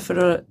kunna göra för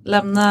att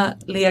lämna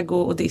Lego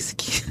och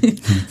disk?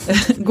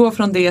 Gå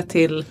från det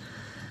till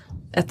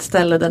ett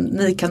ställe där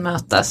ni kan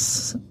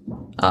mötas,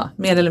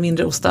 mer eller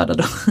mindre ostörda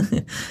då.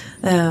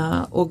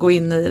 Och gå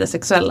in i det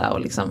sexuella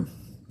och liksom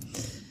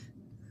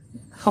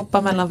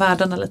hoppa mellan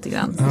världarna lite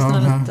grann.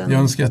 Jag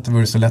önskar att det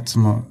vore så lätt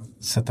som att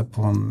sätta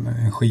på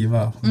en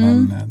skiva.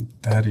 Men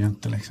det är det ju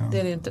inte liksom. Det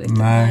är det inte riktigt.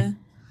 Nej.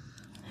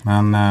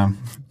 Men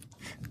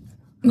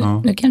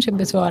nu kanske jag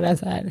besvarar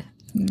så här,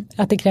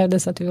 att det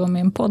krävdes att vi var med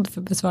i en podd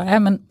för att besvara.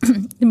 Men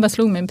det bara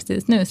slog mig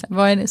precis nu. Så här,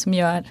 vad är det som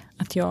gör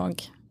att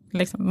jag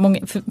liksom,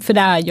 för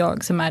det är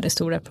jag som är det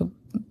stora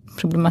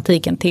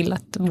problematiken till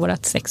att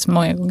vårat sex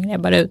många gånger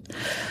ebbar ut.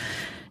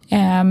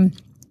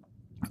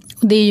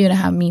 Det är ju det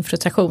här min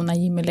frustration när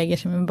Jimmy lägger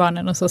sig med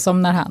barnen och så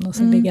somnar han och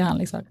så ligger han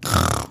liksom.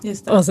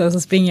 Just det. Och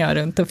så springer jag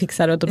runt och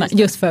fixar och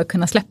just för att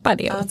kunna släppa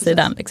det åt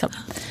sidan liksom.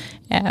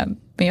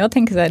 Men jag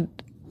tänker så här,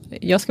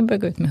 jag ska börja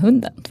gå ut med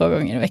hunden 2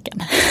 gånger i veckan.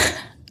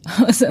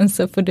 Och sen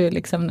så får du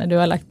liksom, när du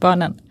har lagt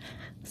barnen,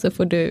 så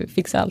får du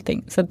fixa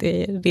allting. Så att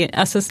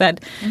alltså så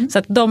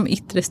att de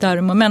yttre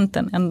större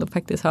momenten ändå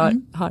faktiskt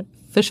har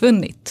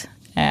försvunnit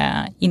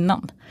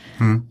innan.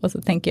 Och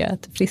så tänker jag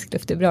att frisk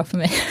luft är bra för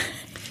mig.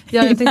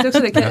 Ja, jag tänkte också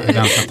det.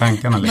 Rensa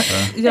tankarna lite.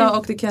 Ja,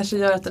 och det kanske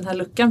gör att den här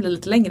luckan blir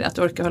lite längre, att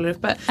du orkar hålla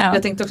uppe. Ja.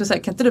 Jag tänkte också så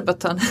här, kan inte du bara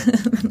ta en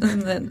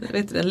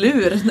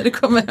lur när du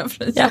kommer hem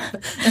från en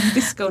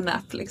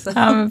disco-nap liksom.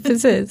 Ja, men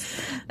precis.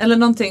 Eller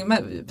någonting,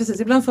 men precis,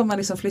 ibland får man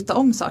liksom flytta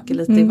om saker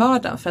lite i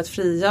vardagen för att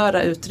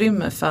frigöra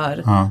utrymme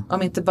för,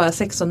 om inte bara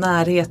sex och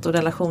närhet och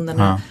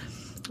relationerna.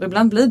 Och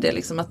ibland blir det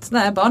liksom att,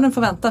 nej, barnen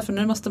får vänta för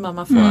nu måste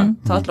mamma få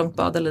ta ett långt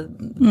bad eller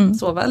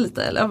sova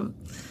lite eller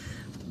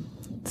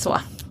så.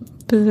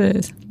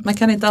 Precis. Man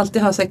kan inte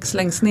alltid ha sex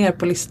längst ner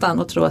på listan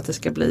och tro att det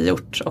ska bli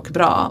gjort och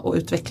bra och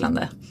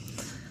utvecklande.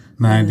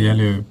 Nej, det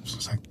gäller ju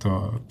som sagt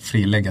att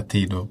frilägga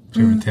tid och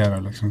prioritera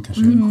liksom,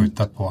 kanske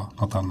skjuta på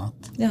något annat.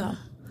 Ja,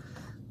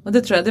 och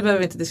det tror jag, det behöver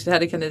vi inte diskutera,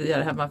 det kan ni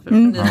göra hemma för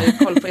ni har ju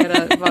koll på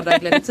era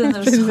vardagliga rutiner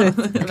och så.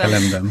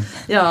 Kalendern.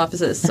 Ja,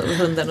 precis, och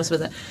hunden och så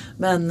vidare.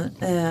 Men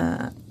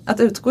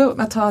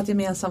att ha ett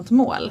gemensamt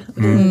mål.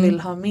 Vi vill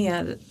ha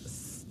mer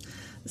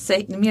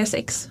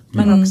sex,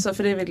 men också,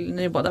 för det vill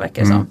ni ju båda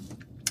verkar som.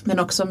 Men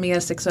också mer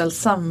sexuell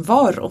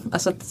samvaro,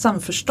 alltså ett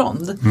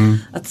samförstånd.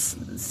 Att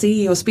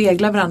se och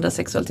spegla varandras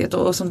sexualitet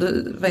och som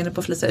du var inne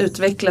på Felicia,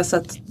 utveckla så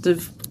att du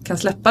kan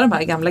släppa de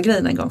här gamla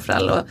grejerna en gång för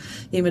alla. Och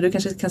Jimmy, du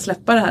kanske kan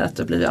släppa det här att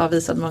du blivit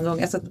avvisad många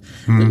gånger. Alltså att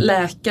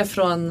läka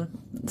från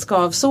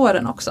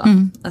skavsåren också.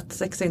 Att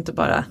sex är inte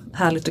bara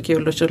härligt och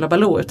kul och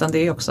tjullabaloo, utan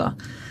det är också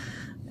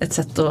ett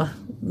sätt att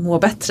må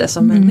bättre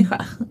som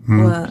människa.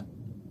 Och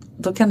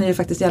då kan ni ju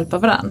faktiskt hjälpa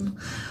varandra.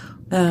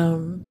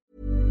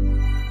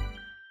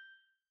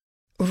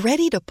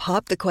 Ready to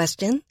pop the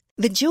question?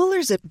 The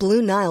jewelers at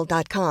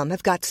BlueNile.com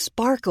have got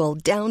sparkle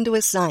down to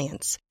a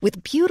science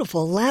with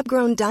beautiful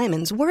lab-grown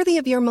diamonds worthy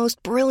of your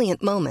most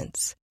brilliant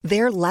moments.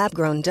 Their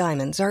lab-grown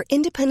diamonds are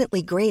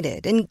independently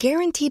graded and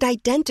guaranteed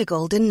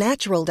identical to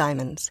natural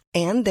diamonds,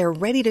 and they're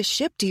ready to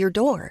ship to your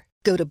door.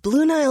 Go to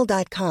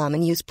BlueNile.com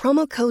and use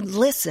promo code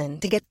LISTEN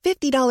to get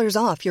 $50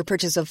 off your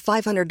purchase of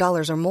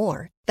 $500 or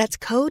more. That's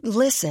code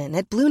LISTEN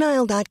at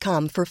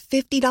BlueNile.com for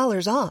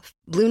 $50 off.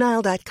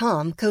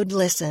 BlueNile.com, code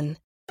LISTEN.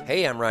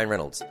 Hey, I'm Ryan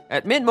Reynolds.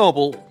 At Mint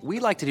Mobile, we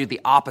like to do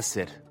the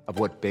opposite of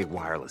what Big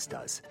Wireless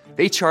does.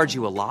 They charge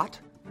you a lot,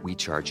 we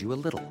charge you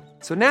a little.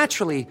 So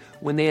naturally,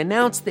 when they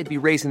announced they'd be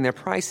raising their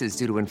prices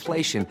due to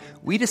inflation,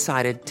 we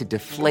decided to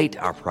deflate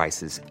our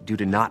prices due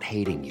to not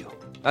hating you.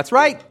 That's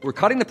right. We're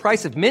cutting the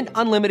price of Mint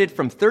Unlimited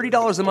from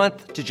 $30 a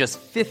month to just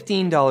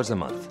 $15 a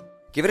month.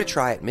 Give it a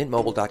try at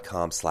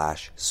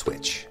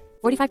mintmobile.com/switch.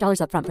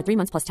 $45 up front for 3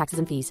 months plus taxes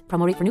and fees.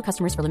 Promo rate for new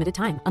customers for limited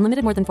time.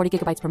 Unlimited more than 40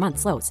 gigabytes per month.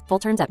 Slows full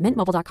terms at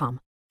mintmobile.com.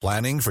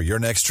 Planning for your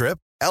next trip?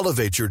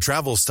 Elevate your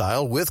travel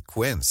style with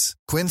Quince.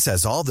 Quince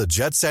has all the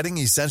jet-setting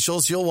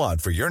essentials you'll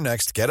want for your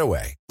next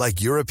getaway,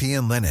 like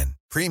European linen,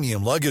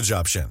 premium luggage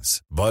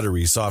options,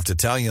 buttery soft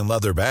Italian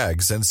leather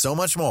bags, and so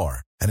much more.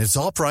 And it's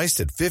all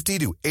priced at 50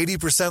 to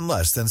 80%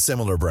 less than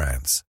similar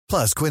brands.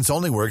 Plus, Quince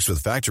only works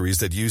with factories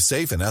that use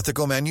safe and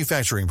ethical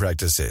manufacturing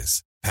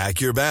practices.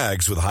 Pack your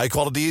bags with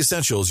high-quality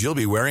essentials you'll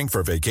be wearing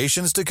for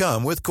vacations to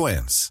come with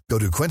Quince. Go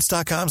to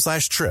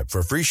quince.com/trip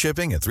for free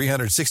shipping and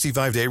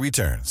 365-day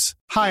returns.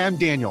 Hi, I'm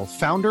Daniel,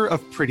 founder of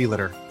Pretty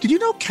Litter. Did you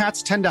know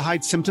cats tend to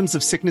hide symptoms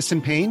of sickness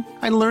and pain?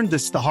 I learned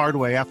this the hard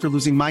way after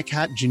losing my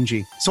cat,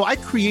 Gingy. So I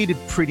created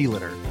Pretty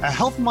Litter, a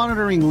health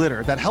monitoring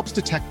litter that helps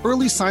detect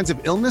early signs of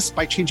illness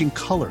by changing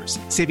colors,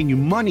 saving you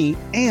money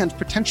and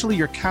potentially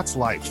your cat's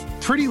life.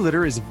 Pretty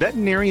Litter is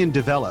veterinarian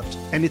developed,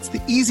 and it's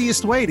the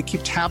easiest way to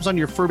keep tabs on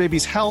your fur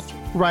baby's health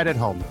right at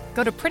home.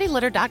 Go to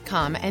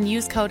prettylitter.com and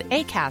use code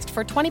ACAST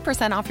for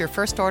 20% off your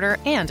first order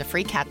and a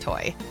free cat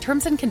toy.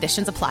 Terms and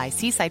conditions apply.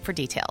 See site for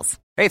details.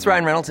 Hey, it's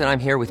Ryan Reynolds, and I'm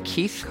here with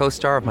Keith,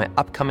 co-star of my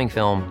upcoming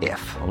film,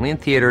 If, only in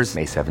theaters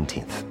May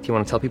 17th. Do you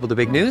want to tell people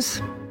the big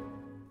news?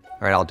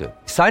 All right, I'll do it.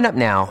 Sign up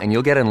now and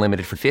you'll get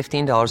unlimited for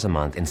 $15 a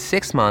month and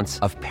 6 months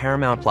of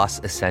Paramount Plus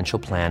Essential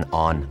Plan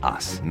on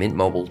us.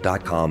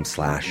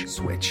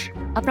 MintMobile.com/switch.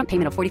 Upfront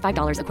payment of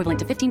 $45 equivalent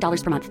to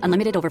 $15 per month.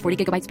 Unlimited over 40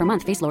 gigabytes per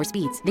month. Face lower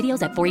speeds.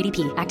 Videos at 480p.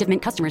 Active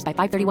Mint customers by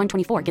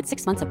 531.24 get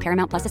 6 months of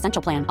Paramount Plus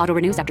Essential Plan. Auto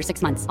renews after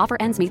 6 months. Offer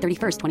ends May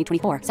 31st,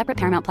 2024. Separate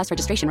Paramount Plus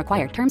registration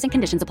required. Terms and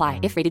conditions apply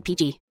if rated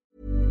PG.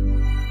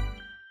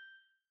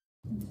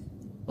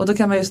 Och då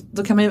kan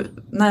man ju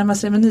närma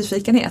sig med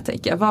nyfikenhet,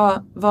 tänker jag.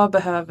 Vad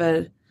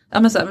behöver... Ja,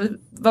 men så här,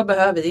 vad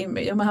behöver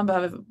Jimmy? Ja, men han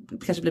behöver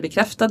kanske bli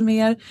bekräftad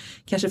mer.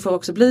 Kanske får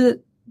också bli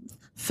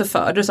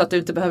förförd så att du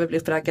inte behöver bli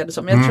uppraggad.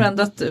 Men jag tror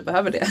ändå att du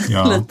behöver det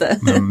lite.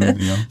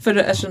 För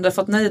eftersom du har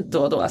fått nej då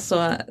och då så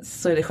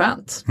är det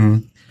skönt.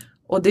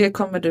 Och det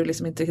kommer du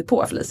liksom inte riktigt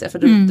på, Felicia. För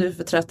du är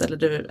för trött eller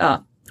du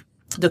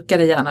duckar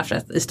dig gärna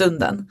i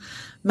stunden.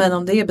 Men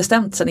om det är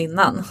bestämt sedan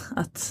innan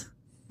att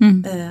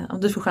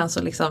om du får chans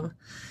att liksom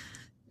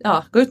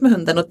gå ut med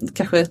hunden och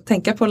kanske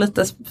tänka på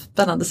lite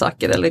spännande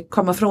saker eller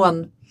komma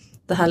från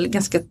det här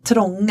ganska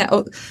trånga.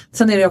 Och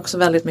sen är det också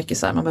väldigt mycket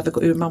så här, man behöver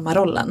gå ur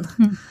mammarollen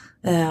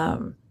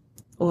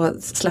och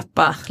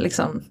släppa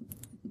liksom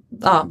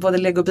både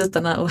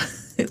legobitarna och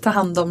ta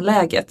hand om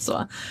läget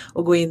så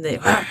och gå in i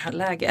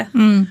läge.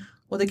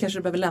 Och det kanske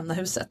du behöver lämna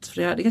huset,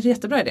 för det kanske är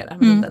jättebra idé där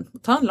med hunden.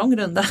 Ta en lång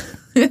runda.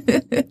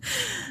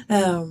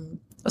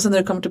 Och sen när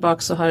du kommer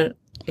tillbaka så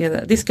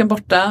är disken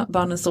borta,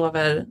 barnen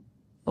sover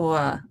och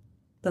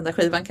den där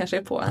skivan kanske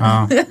är på.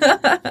 Ja.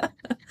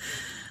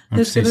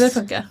 Hur skulle det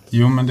funka?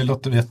 Jo, men det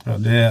låter jättebra.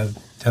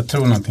 Jag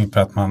tror någonting på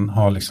att man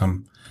har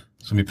liksom,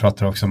 som vi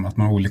pratar också om, att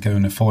man har olika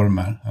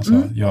uniformer.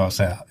 Alltså jag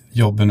säger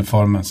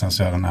jobbuniformen, sen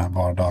så är den här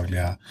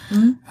vardagliga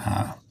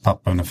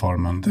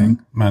pappauniformen.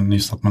 Men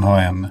just att man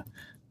har en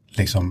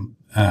liksom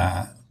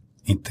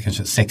inte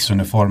kanske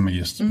sexuniformer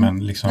just,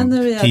 men liksom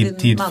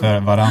tid för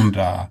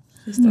varandra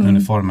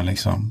uniformer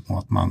liksom, och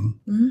att man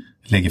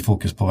lägger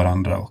fokus på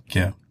varandra och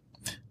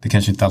det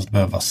kanske inte alltid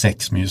behöver vara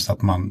sex, men just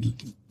att man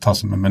tar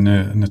sig med, men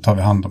nu tar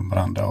vi hand om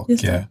varandra och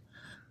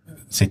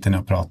sitter ner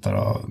och pratar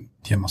och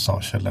ger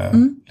massage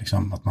eller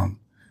liksom att man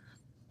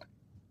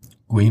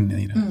går in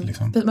i det.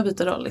 Liksom. Man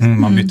byter roll.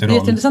 Liksom. Man byter roll. Det är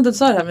jätteintressant att du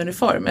sa det här med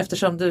uniform,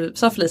 eftersom du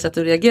sa, Felicia, att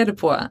du reagerade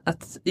på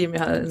att Jimmy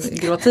har en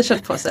grå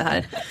t-shirt på sig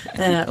här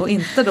och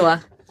inte då,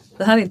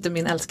 det här är inte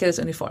min älskares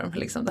uniform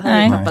liksom. Det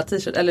här är pappa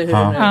t-shirt eller hur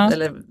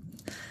eller.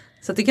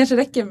 Så det kanske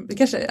räcker, det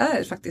kanske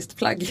är faktiskt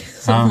plagg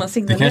som man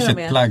signalerar med. Det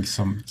kanske är ett plagg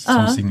som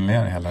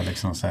signalerar hela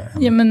liksom så här,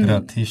 en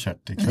röd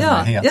t-shirt i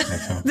kvinnlighet.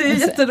 Liksom. Det är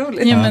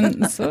jätteroligt. Ja,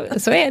 men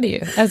så är det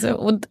ju. Alltså,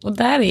 och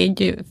där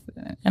är ju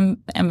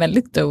en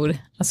väldigt stor,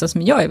 alltså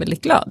som jag är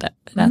väldigt glad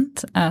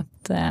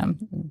att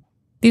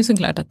det är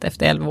såklart att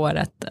efter 11 år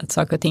att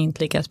saker och ting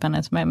inte lika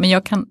spännande som är. Men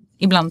jag kan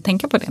ibland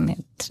tänka på det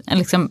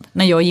liksom,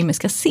 när jag och Jimmy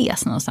ska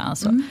ses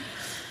någonstans.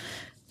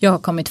 Jag har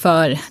kommit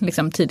för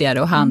liksom,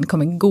 tidigare och han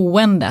kommer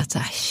gående att så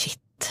här,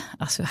 shit,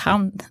 alltså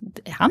han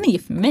är ju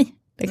för mig.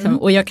 Liksom.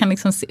 Och jag kan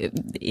liksom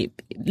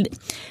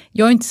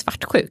jag är inte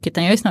svartsjuk,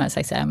 utan jag är snarare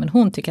sagt så här, men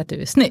hon tycker att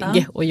du är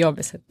snygg och jag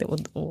blir sett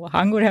och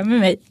han går hem med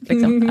mig.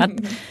 Liksom. Att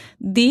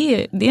det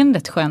är en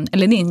rätt skön,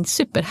 eller det är en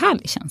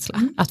superhärlig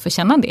känsla att få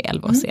känna det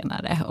 11 år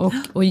senare.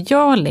 Och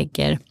jag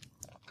lägger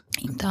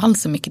inte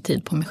alls så mycket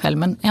tid på mig själv,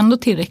 men ändå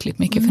tillräckligt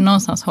mycket för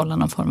någonstans hålla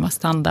någon form av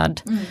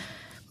standard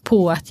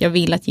på att jag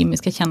vill att Jimmy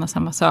ska känna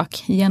samma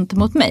sak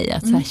gentemot mig.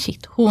 Att så här,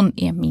 shit, hon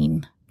är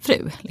min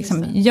fru.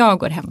 Liksom, jag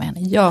går hem med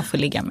henne, jag får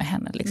ligga med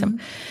henne. Liksom.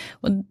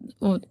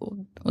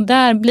 Och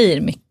där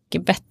blir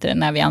mycket bättre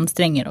när vi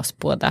anstränger oss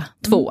båda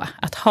två.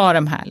 Att ha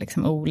de här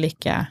liksom,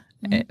 olika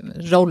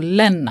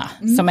rollerna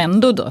som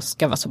ändå då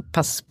ska vara så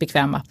pass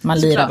bekväma att man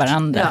lirar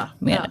varandra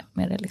med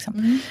det.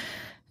 Liksom.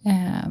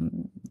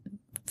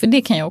 För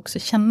det kan jag också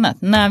känna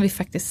att när vi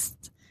faktiskt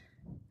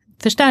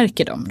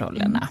förstärker de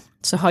rollerna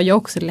så har jag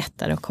också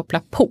lättare att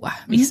koppla på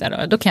vissa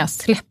roller. Då kan jag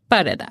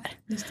släppa det där.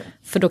 Just det.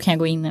 För då kan jag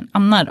gå in i en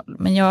annan roll.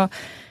 Men jag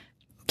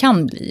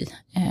kan bli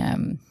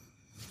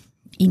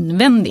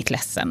invändigt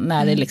ledsen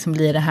när det liksom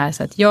blir det här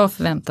så att jag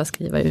förväntas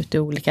skriva ut i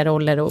olika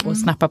roller och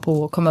snappa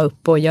på och komma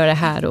upp och göra det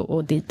här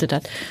och dit och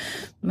där.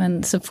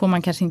 Men så får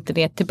man kanske inte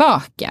det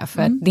tillbaka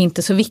för att det är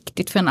inte så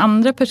viktigt för den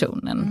andra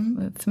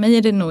personen. För mig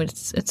är det nog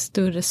ett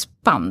större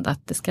spann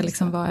att det ska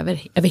liksom vara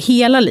över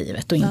hela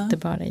livet och inte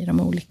bara i de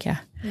olika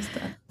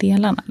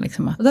delarna.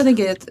 Liksom att... Och där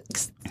tänker jag ett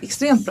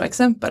extremt bra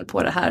exempel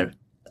på det här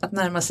att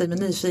närma sig med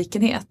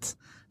nyfikenhet.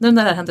 Nu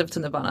när det här hände på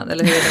tunnelbanan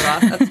eller hur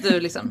det var, att du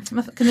liksom,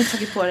 man kunde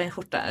tagit på dig en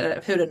skjorta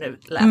eller hur det nu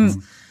lät.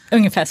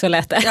 Ungefär så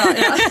lät det. Ja.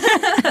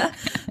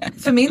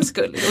 För min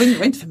skull, och det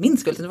var inte för min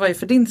skull, det var ju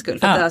för din skull.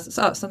 För att det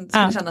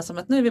skulle kännas som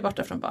att nu är vi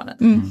borta från barnet.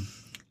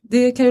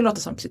 Det kan ju låta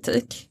som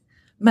kritik.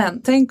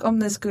 Men tänk om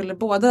ni skulle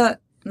båda,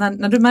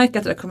 när du märker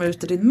att det kommer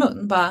ut ur din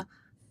mun, bara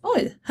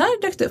oj,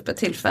 här dök det upp ett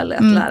tillfälle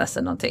att lära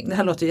sig någonting. Det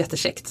här låter ju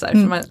jättekäckt. Så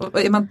här.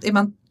 För är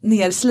man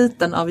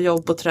nersliten av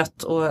jobb och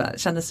trött och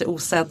känner sig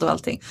osedd och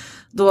allting,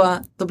 då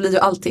blir ju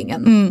allting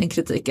en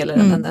kritik eller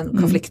en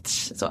konflikt.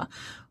 Så.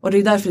 Och det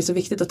är därför det är så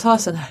viktigt att ta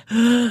sig den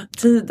här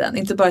tiden,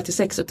 inte bara till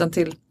sex utan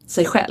till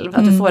sig själv.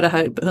 Att du får det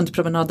här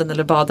hundpromenaden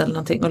eller bad eller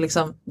någonting. Och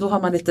liksom, då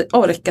har man lite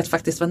ork att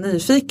faktiskt vara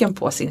nyfiken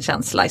på sin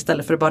känsla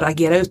istället för att bara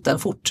agera ut den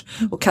fort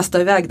och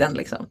kasta iväg den.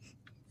 Liksom.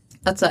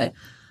 Att säga,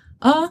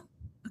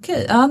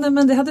 okej,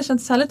 men det hade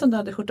känts härligt om du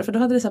hade skjorta, för då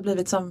hade det så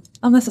blivit som,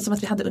 nästan som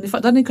att vi hade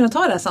uniform. Då hade ni kunnat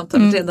ta det här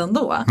samtalet redan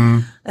då.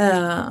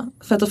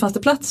 För att då fanns det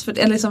plats för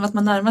det. Eller liksom att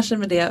man närmar sig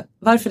med det.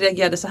 Varför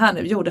reagerade så här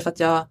nu? Jo, det för att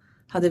jag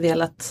hade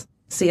velat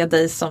se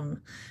dig som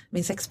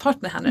min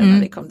sexpartner här nu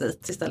när vi kom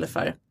dit istället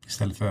för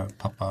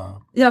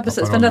pappa. Ja,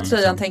 precis. För den där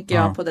tröjan liksom. tänker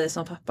jag på dig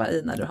som pappa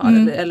i när du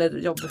har eller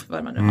jobb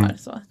vad man nu har.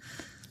 Så.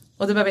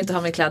 Och det behöver inte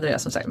ha med kläder att göra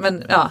som sagt.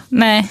 Men ja.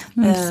 Nej,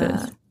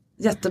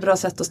 jättebra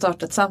sätt att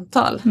starta ett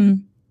samtal.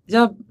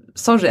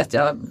 Sorry att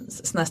jag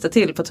snäste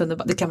till på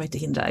tunnelbanan. Det kan man ju inte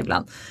hindra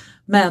ibland.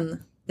 Men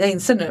jag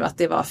inser nu att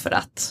det var för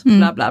att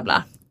bla bla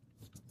bla.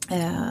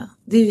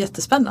 Det är ju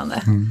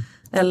jättespännande.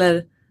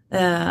 Eller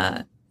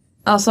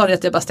sorry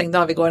att jag bara stängde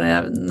av igår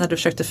när du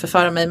försökte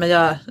förföra mig. Men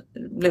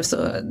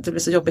det blev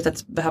så jobbigt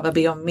att behöva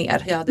be om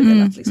mer. Jag hade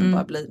velat liksom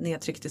bara bli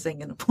nedtryckt i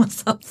sängen och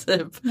påsatt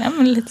typ. Ja,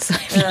 men lite så.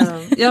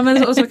 Ja,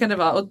 men och så kan det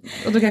vara. Och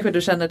då kanske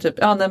du känner typ,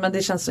 men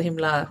det känns så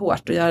himla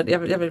hårt. Och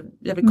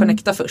jag vill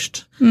connecta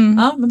först.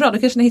 Ja, men bra, då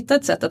kanske ni hittar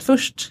ett sätt att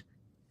först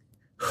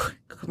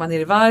komma ner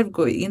i varv,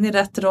 gå in i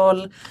rätt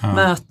roll,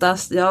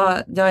 mötas.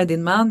 Jag är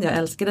din man, jag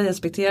älskar dig, jag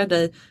respekterar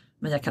dig.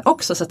 Men jag kan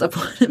också sätta på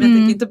det. Men jag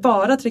tänker inte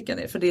bara trycka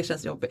ner, för det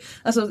känns jobbigt.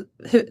 Alltså,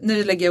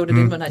 nu lägger jag ord i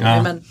din mun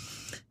här. Men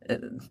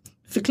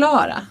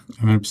förklara.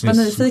 Var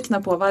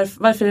nyfikna på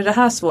varför är det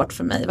här svårt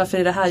för mig? Varför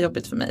är det här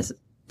jobbigt för mig?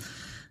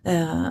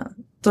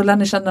 Då lär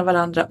ni känna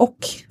varandra och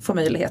få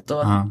möjlighet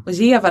att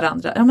ge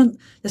varandra. Ja, men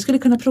jag skulle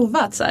kunna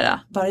prova att så här,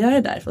 bara göra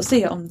det där och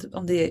se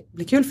om det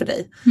blir kul för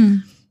dig.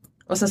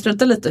 Och sen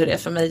strunta lite hur det är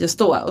för mig just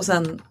då. Och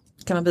sen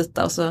kan man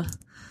byta och så,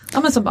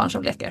 men som barn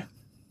som leker.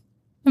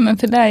 Ja, men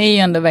för där är ju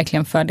ändå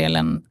verkligen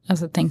fördelen,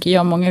 alltså tänker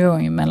jag många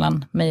gånger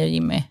mellan mig och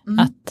Jimmy,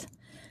 att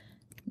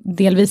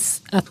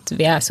delvis att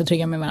vi är så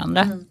trygga med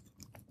varandra.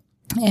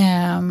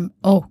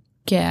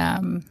 Och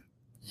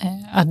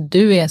att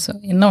du är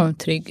så enormt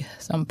trygg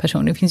som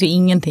person. Det finns ju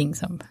ingenting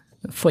som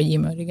får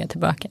Jimmy att rygga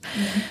tillbaka.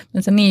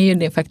 Men sen är ju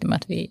det faktum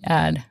att vi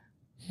är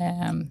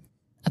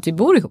att vi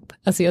bor ihop.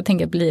 Alltså jag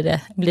tänker att blir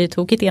det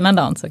tokigt ena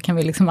dagen så kan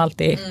vi liksom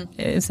alltid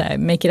så här,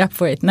 make it up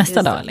for it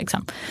nästa dag.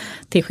 Liksom.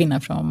 Till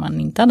skillnad från om man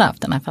inte hade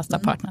haft den här fasta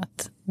partnern.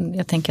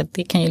 Jag tänker att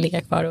det kan ju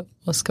ligga kvar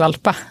och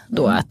skvalpa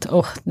då att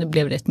nu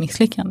blev det ett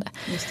misslyckande.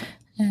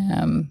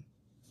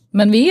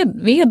 Men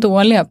vi är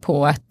dåliga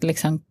på att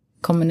liksom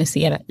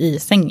kommunicera i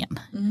sängen.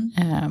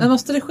 Men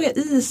måste det ske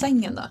i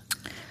sängen då?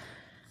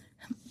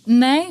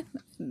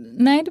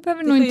 Nej, det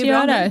behöver nog inte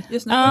göra.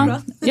 Just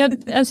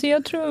nu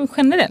jag tror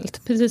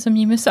generellt, precis som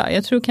Jimmy sa,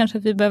 jag tror kanske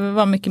att vi behöver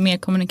vara mycket mer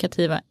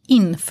kommunikativa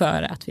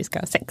inför att vi ska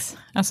ha sex.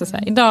 Alltså så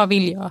här, idag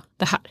vill jag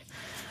det här.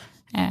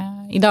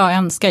 Idag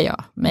önskar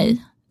jag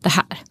mig det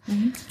här.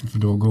 För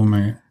då går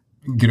man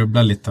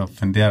grubbla lite och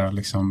fundera,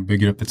 liksom,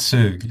 bygger upp ett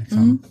sug.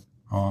 Liksom.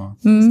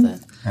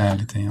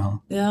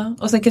 Ja,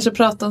 och sen kanske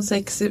prata om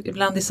sex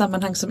ibland i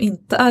sammanhang som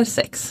inte är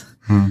sex.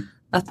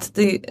 Att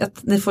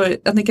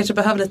ni kanske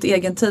behöver lite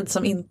egen tid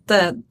som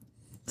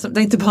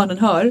där inte barnen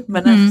hör,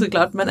 men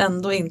såklart, men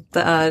ändå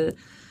inte är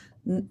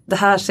det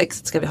här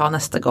sexet ska vi ha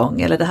nästa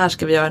gång, eller det här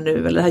ska vi göra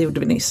nu, eller det här gjorde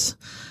vi nyss.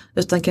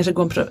 Utan kanske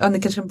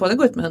ni kanske kan båda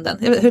gå ut med hunden.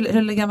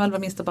 Hur gammal var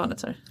minsta barnet?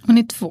 Så? Hon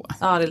är 2.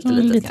 Ja, det är lite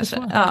litet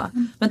kanske. Ja.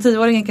 Men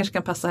 10-åringen kanske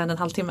kan passa henne en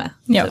halvtimme.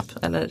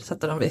 Typ. Eller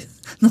sätta dem vid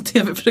något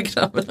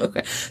tv-program.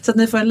 Så att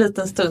ni får en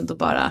liten stund och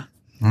bara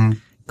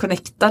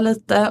connecta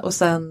lite. Och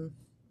sen,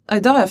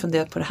 idag har jag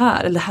funderat på det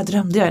här. Eller det här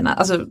drömde jag innan.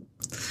 Alltså,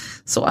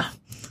 så.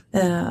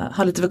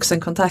 Ha lite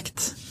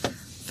vuxenkontakt.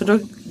 För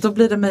då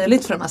blir det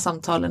möjligt för de här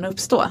samtalen att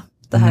uppstå.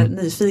 Det här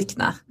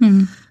nyfikna.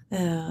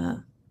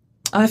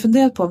 Jag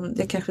funderar på om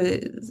jag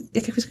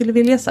kanske skulle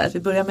vilja så här, att vi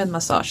börjar med en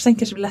massage. Sen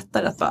kanske det blir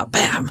lättare att bara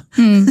bam!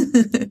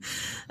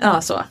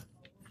 Ja, så.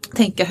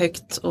 Tänka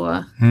högt och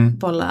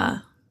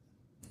bolla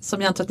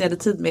som jag antar att ni hade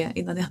tid med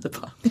innan ni hade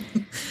på.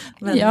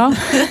 Men, ja.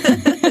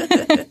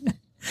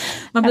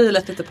 Man blir ju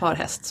lätt lite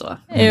parhäst så.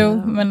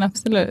 Jo, men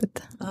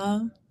absolut.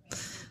 Ja.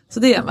 Så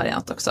det är en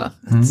variant också.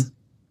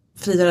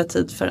 frigöra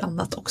tid för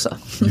annat också.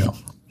 Ja.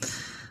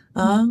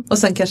 Ja, och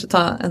sen kanske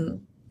ta en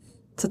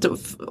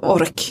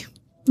ork.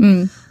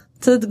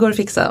 Tid går att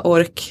fixa,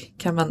 ork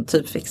kan man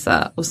typ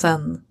fixa och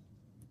sen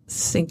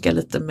synka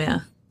lite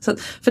med. Så,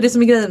 för det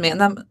som är grejen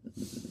med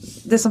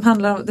det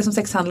som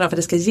sex handlar om, för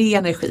det ska ge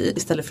energi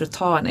istället för att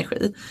ta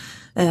energi.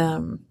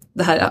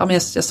 Det här, ja, men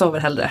jag sover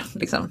hellre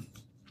liksom.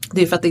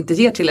 Det är för att det inte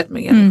ger tillräckligt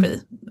med energi.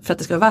 För att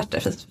det ska vara värt det.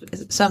 För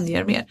sömn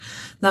ger mer.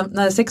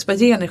 När sex bara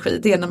ger energi.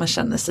 Det är när man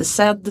känner sig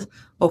sedd.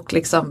 Och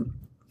liksom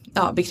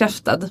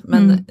bekräftad.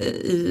 Men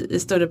i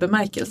större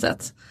bemärkelse.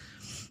 Att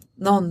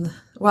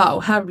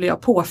wow, här blir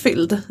jag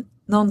påfylld.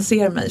 Någon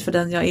ser mig för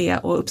den jag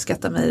är. Och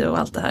uppskattar mig och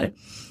allt det här.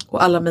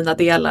 Och alla mina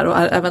delar. Och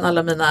även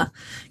alla mina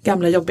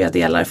gamla jobbiga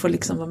delar får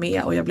liksom vara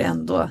med. Och jag blir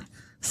ändå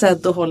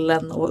sedd och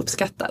hållen och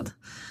uppskattad.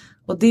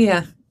 Och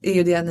det är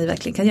ju det ni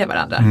verkligen kan ge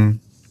varandra.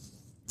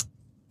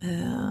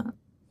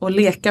 Och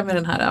leka med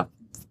den här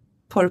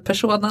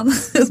porrpersonen.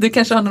 Du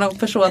kanske har någon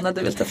persona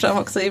du vill ta fram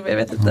också. Jag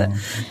vet inte.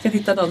 Kan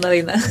hitta någon där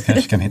inne. Jag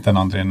kanske kan hitta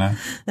någon där inne.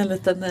 En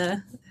liten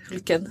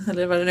Hulken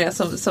eller vad det nu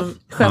är som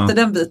sköter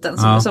den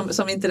biten.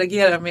 Som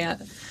interagerar med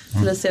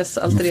Felicias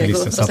alter ego.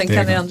 Och sen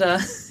kan ni andra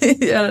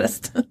göra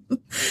resten.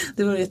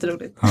 Det vore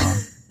jätteroligt.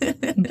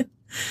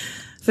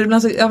 För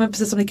ibland så,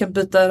 precis som ni kan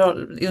byta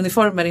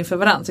uniformer inför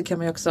varandra så kan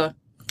man ju också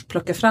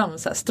plocka fram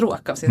så här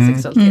stråk av sin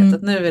sexualitet.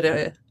 Att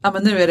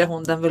nu är det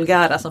hon den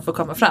vulgära som får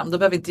komma fram. Då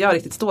behöver inte jag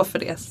riktigt stå för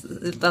det.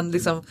 Utan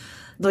liksom,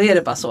 då är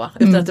det bara så.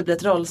 Utan att det blir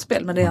ett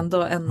rollspel. Men det är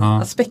ändå en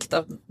aspekt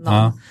av någon.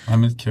 Ja,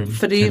 men kul.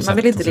 För man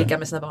vill inte ligga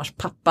med sina barns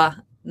pappa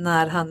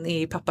när han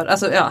är pappa.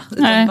 Alltså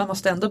man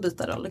måste ändå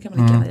byta roll. Det kan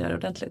man lika gärna göra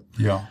ordentligt.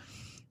 Ja.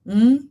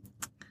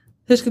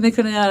 Hur skulle ni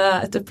kunna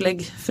göra ett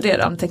upplägg för det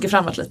då? Om ni tänker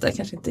framåt lite.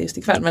 Kanske inte just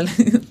ikväll. Men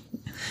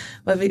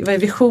vad är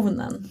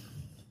visionen?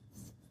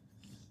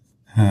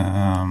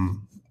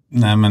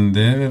 Nej, men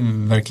det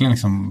är verkligen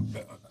liksom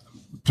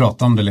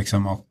prata om det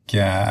liksom och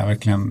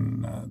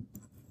verkligen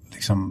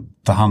liksom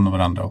ta hand om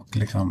varandra och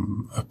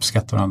liksom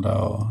uppskatta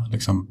varandra och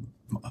liksom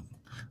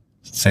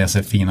säga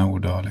sig fina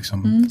ord och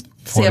liksom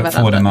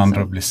få den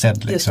andra att bli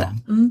sedd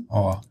liksom.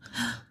 Och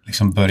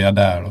liksom börja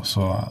där och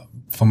så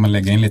får man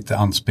lägga in lite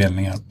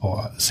anspelningar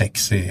på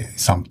sex i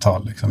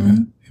samtal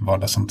liksom, i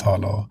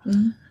vardagssamtal och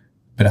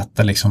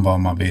berätta liksom vad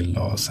man vill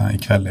och sen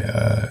ikväll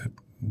är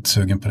jag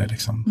sugen på det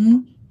liksom.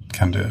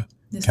 Kan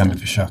du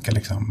försöka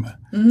liksom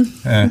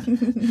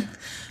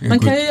man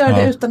kan ju göra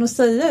det utan att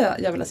säga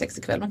jag vill ha sex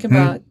ikväll. Man kan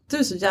bara, du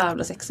är så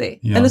jävla sexig.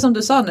 Eller som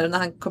du sa nu när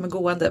han kommer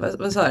gående,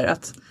 vad sa du?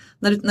 Att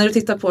när du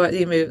tittar på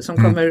Jimmy som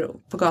kommer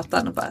på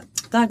gatan och bara,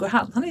 där går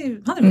han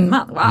är min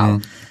man,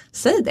 wow.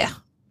 Säg det.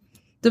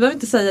 Du behöver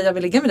inte säga jag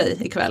vill ligga med dig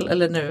ikväll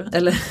eller nu,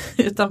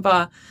 utan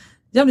bara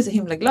jag blir så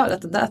himla glad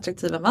att den där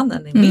attraktiva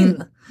mannen är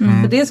min.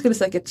 För det skulle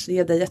säkert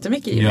ge dig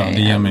jättemycket. Ja,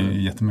 det ger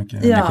mig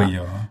jättemycket energi.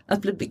 Och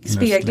att bli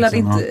speglad,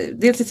 liksom, inte,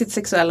 dels i sitt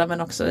sexuella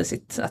men också i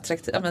sitt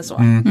attraktiva. Men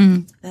så.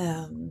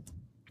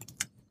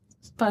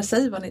 Bara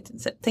säg vad ni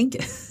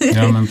tänker.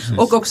 Ja,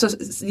 och också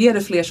ge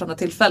det fler sådana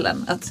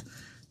tillfällen. Att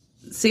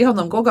se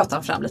honom gå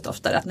gatan fram lite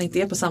oftare. Att ni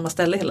inte är på samma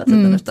ställe hela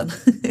tiden. Utan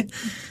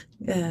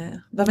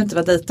behöver inte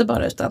vara dejter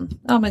bara. Utan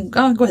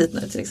gå hit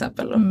nu till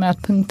exempel. Och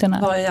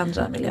mötpunkterna. Vara i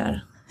andra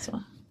miljöer.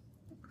 Så.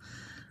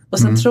 Och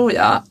sen tror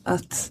jag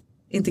att,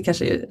 inte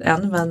kanske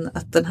än, men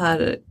att den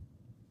här,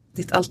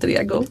 ditt alter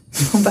ego,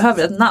 hon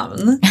behöver ett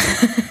namn.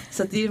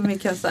 Så att Jimmy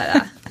kan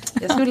säga,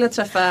 jag skulle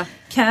träffa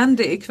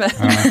Candy ikväll.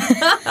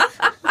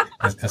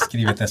 Jag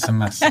skriver ett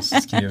sms och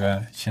så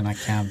skriver tjena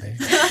Candy.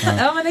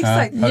 Ja men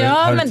exakt.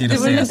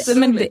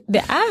 Men det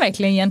är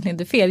verkligen egentligen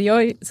inte fel.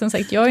 Jag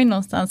är ju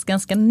någonstans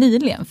ganska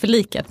nyligen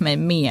förlikat mig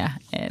med,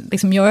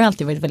 liksom jag har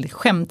alltid varit väldigt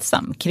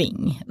skämtsam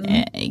kring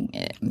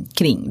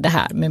det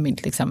här med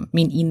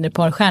min inre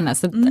porrstjärna.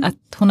 Så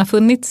att hon har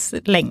funnits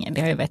länge,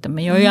 det har jag vetat,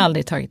 men jag har ju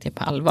aldrig tagit det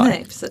på allvar.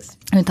 Nej, precis.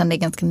 Utan det är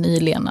ganska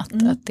nyligen att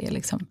det är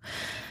liksom,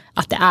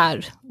 att det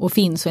är och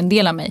finns och en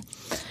del av mig.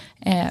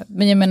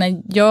 Men jag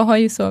menar, jag har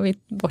ju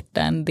sovit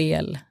borta en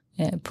del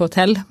på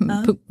hotell.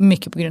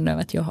 Mycket på grund av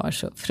att jag har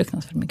så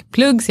fruktansvärt mycket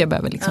plugg. Så jag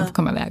behöver liksom få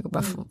komma iväg och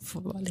bara få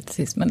vara lite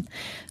sist. Men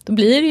då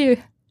blir det ju,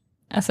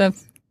 alltså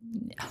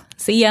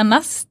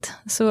senast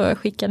så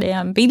skickade jag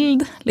en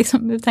bild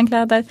liksom utan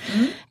kläder.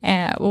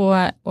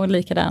 Och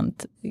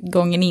likadant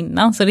gången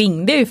innan så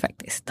ringde jag ju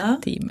faktiskt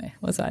till Jimmy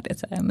och sa det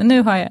så här, men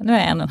nu har jag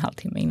 1,5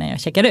 timme innan jag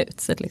checkar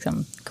ut, så att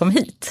liksom kom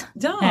hit.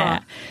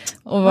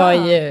 Och var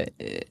ju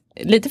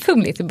lite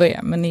fumligt i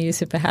början, men det är ju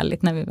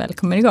superhärligt när vi väl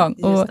kommer igång.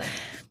 Och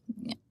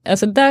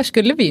alltså där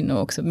skulle vi nog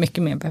också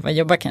mycket mer behöva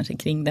jobba kanske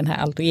kring den här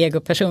alter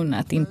ego-personen,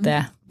 att det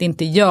är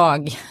inte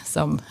jag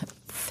som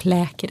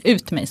fläker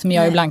ut mig som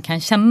jag ibland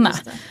kan känna.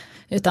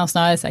 Utan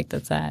snarare sagt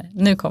att så här,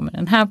 nu kommer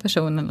den här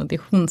personen och det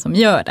är hon som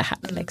gör det här.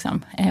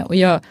 Liksom. Och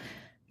jag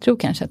tror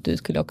kanske att du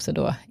skulle också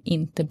då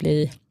inte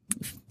bli...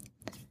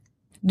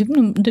 Du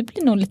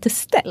blir nog lite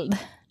ställd.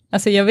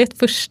 Alltså jag vet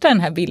första den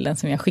här bilden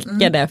som jag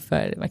skickade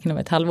för vad kan det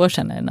vara, ett halvår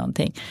sedan eller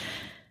någonting.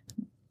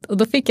 Och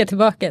då fick jag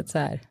tillbaka ett så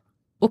här,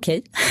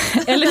 okej.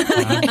 Eller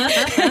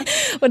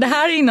och det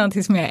här är ju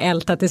någonting som jag har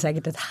ältat i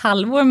säkert ett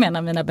halvår med en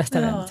av mina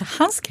bästa vänner. Så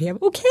han skrev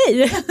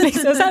okej.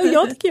 Liksom, så här,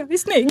 jag tycker jag är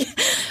snygg.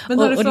 Men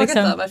har du frågat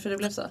liksom, då varför det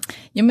blev så?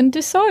 Ja, men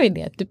du sa ju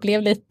det. Du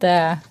blev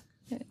lite...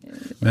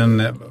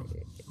 Men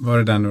var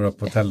det där nu då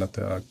på hotellet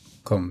jag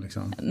kom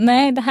liksom?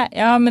 Nej, det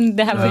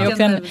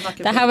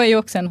här var ju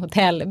också en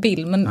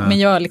hotellbild. Men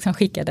jag liksom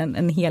skickade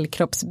en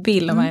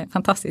helkroppsbild med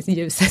fantastisk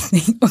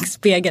ljussättning och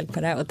spegel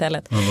på det här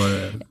hotellet. Vad var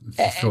det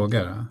för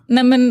fråga då?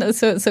 Nej, men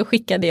så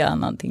skickade jag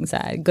någonting så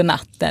här,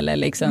 godnatt eller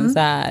liksom så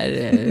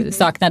här,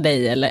 saknar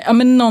dig eller ja,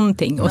 men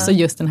någonting. Och så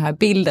just den här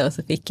bilden och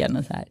så fick jag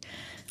någon så här,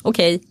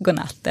 okej,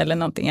 godnatt eller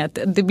någonting. Att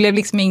det blev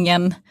liksom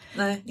ingen...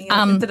 Nej,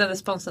 inte den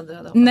responsen du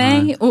hade hoppat.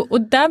 Nej,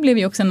 och där blev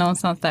ju också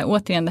någonstans där,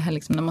 återigen det här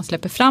liksom när man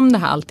släpper fram det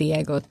här allt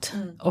egot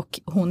och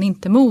hon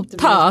inte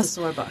mottas.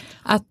 Det blir lite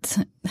att,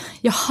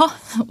 jaha,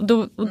 och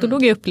då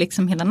låg jag upp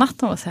liksom hela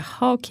natten och sa,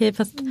 jaha okej,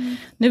 fast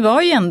nu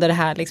var ju ändå det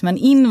här liksom en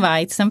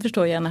invite. Sen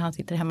förstår jag när han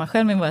sitter hemma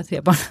själv med våra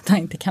 3 barn att han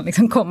inte kan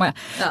liksom komma.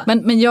 Ja.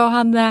 Men jag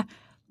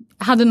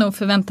hade nog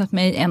förväntat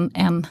mig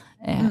en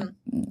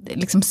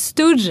liksom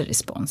större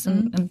respons,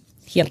 en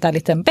helt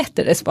ärligt en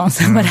bättre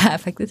respons än vad det här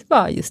faktiskt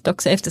var, just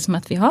också eftersom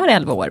att vi har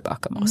 11 år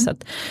bakom oss. Så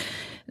att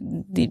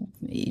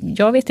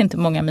jag vet inte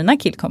många av mina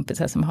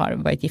killkompisar som har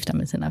varit gifta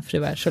med sina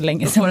fruar så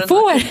länge som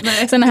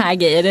får såna här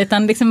grejer.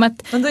 Utan liksom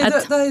att, men det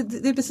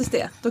är precis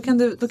det.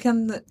 Då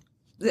kan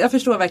jag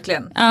förstår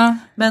verkligen. Ja.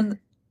 Men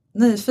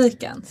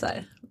nyfiken, så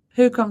här,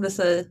 hur kom det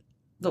sig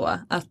då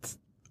att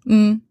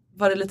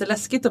var det lite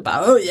läskigt och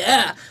bara, oh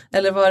yeah!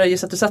 Eller var det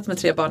just att du satt med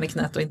 3 barn i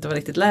knät och inte var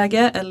riktigt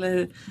läge?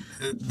 Eller?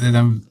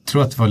 Jag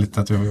tror att det var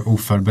lite att jag var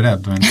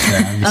oförberedd och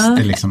inte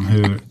visste liksom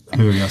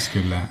hur jag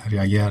skulle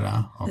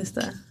reagera. Och, just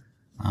det.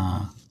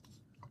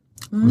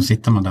 Då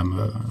sitter man där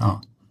med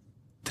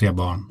 3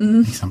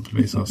 barn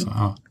exempelvis. Och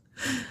så,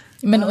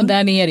 Men och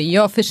där är det,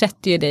 jag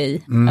försätter ju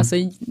dig, alltså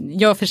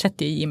jag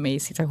försätter ju Jimmy i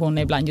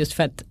situationer ibland just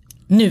för att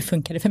nu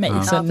funkar det för mig,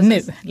 så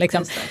nu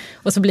liksom.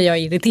 Och så blir jag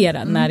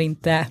irriterad när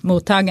inte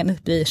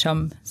mottagandet blir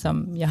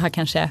som jag har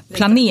kanske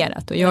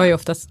planerat. Och jag har ju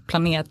oftast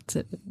planerat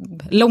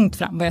långt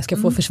fram vad jag ska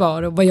få för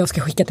svar och vad jag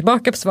ska skicka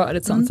tillbaka på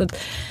svaret. Så att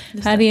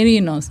här är det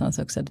ju någonstans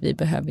också att vi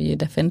behöver ju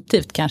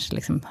definitivt kanske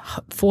liksom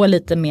få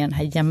lite mer den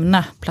här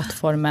jämna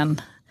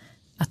plattformen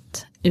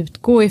att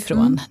utgå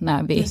ifrån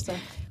när vi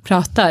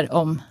pratar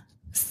om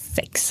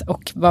sex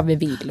och vad vi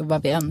vill och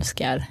vad vi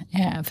önskar.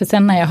 För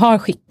sen när jag har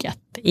skickat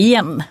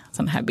igen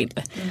sådana här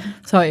bilder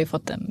så har jag ju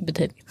fått en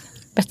betydligt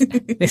bättre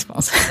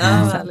respons.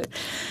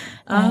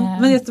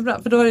 Men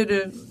jättebra, för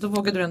då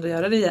vågar du ändå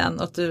göra det igen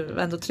och du är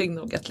ändå trygg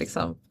nog att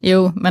liksom...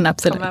 Jo, men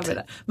absolut.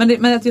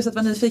 Men att just att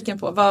vara nyfiken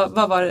på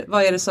vad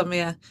var det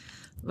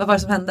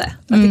som hände?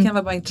 Att det kan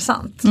vara bara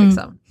intressant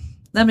liksom.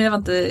 Nej, men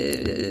jag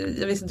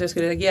visste inte hur jag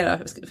skulle reagera.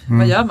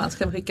 Vad gör man?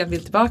 Ska man skicka en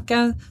bild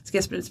tillbaka? Ska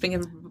jag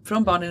springa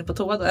från barnen på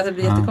toa? Det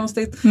blir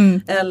jättekonstigt.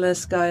 Eller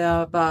ska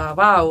jag bara,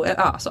 wow,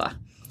 så.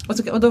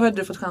 Och då hade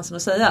du fått chansen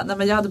att säga, nej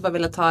men jag hade bara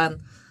velat ha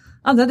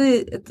det hade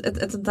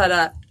ett sånt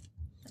här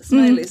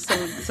smiley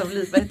som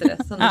lite, vad heter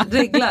det? Som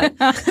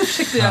reglar.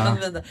 Försökte göra någon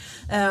vidare.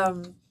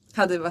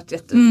 Hade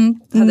varit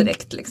hade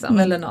räckt liksom.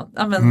 Eller något.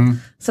 Ja, men,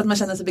 så att man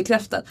känner sig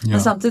bekräftad. Ja.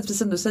 Men samtidigt, precis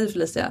som du säger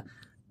Felicia,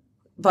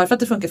 bara för att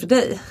det funkar för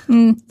dig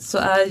så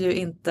är ju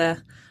inte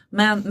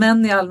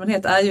män i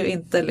allmänhet är ju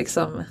inte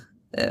liksom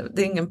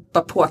det är ingen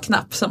bara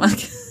på-knapp som man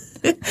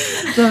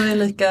de är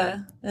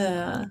lika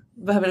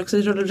behöver också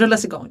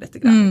rullas igång lite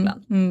grann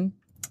ibland.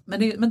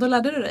 Men då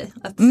lärde du dig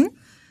att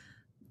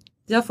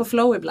jag får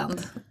flow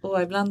ibland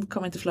och ibland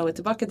kommer inte flowet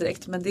tillbaka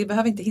direkt, men det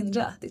behöver inte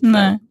hindra ditt flow.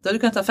 Då hade du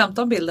kunnat ta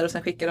 15 bilder och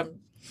sen skicka dem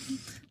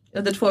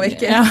under 2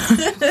 veckor. Ja,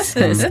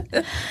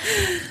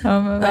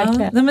 men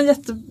verkligen. Nej, men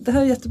det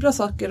här är jättebra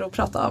saker att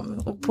prata om.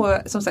 Och på,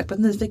 som sagt, på ett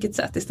nyfiket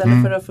sätt.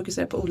 Istället för att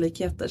fokusera på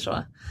olikheter.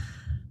 Så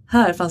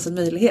här fanns en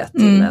möjlighet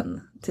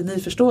till ny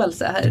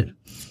förståelse. Här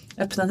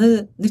öppnar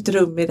ni nytt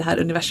rum i det här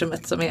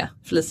universumet som är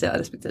Felicia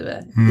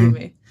respektive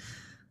Jimmy.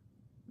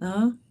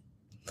 Ja.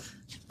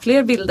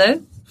 Fler bilder.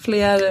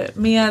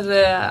 Mer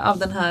av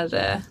den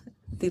här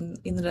din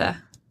inre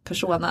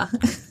persona.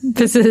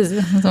 Precis,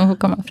 som får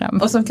komma fram.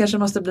 Och som kanske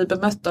måste bli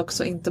bemött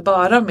också, inte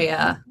bara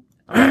med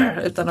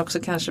utan också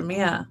kanske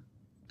med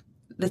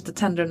lite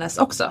tenderness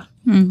också.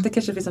 Det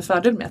kanske finns en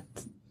fördel med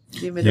att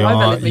Jimmy har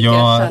väldigt mycket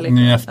kärlek.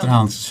 Nu i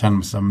efterhand så känner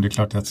man som det är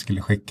klart att jag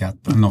skulle skicka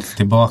något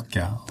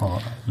tillbaka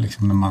och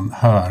liksom när man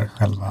hör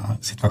själva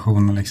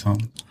situationen liksom.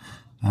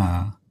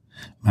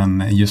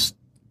 Men just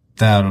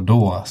där och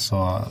då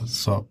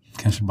så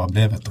kanske bara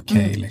blev ett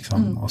okej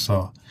liksom. Och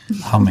så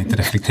har man inte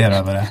reflektera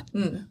över det.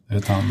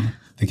 Utan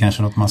det är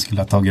kanske något man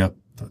skulle ha tagit upp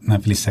när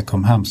Felicia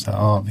kom hem.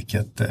 Så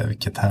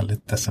vilket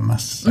härligt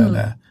sms.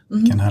 Eller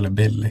vilken härlig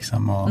bild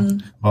liksom. Och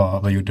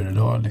vad gjorde du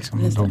då?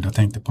 Liksom, låg du och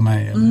tänkte på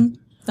mig? Eller?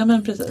 Ja,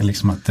 men precis.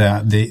 Liksom att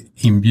det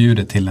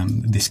inbjuder till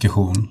en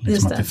diskussion.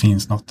 Liksom att det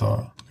finns något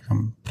att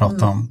liksom,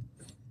 prata om.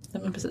 Ja,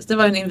 men precis. Det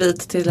var en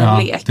invit till en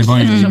lek. Eftersom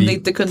det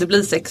inte kunde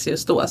bli sex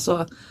just då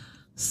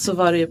så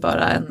var det ju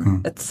bara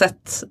ett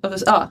sätt.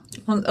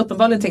 Hon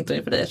uppenbarligen tänkte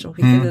ju på dig eftersom hon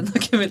skickade en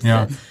dokument.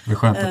 Ja, det är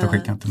skönt att du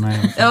skickar till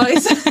mig. Ja,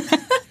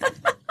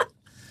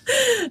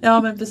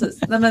 ja, men precis.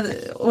 Nej, men,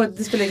 och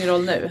det spelar ingen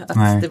roll nu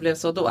att det blev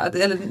så då.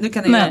 Eller nu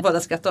kan ni ju båda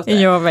skratta åt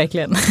det. Ja,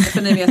 verkligen.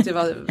 För ni vet ju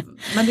vad.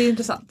 Men det är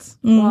intressant.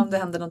 Och om det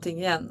händer någonting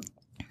igen.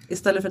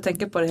 Istället för att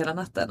tänka på det hela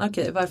natten.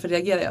 Okej, varför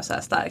reagerar jag så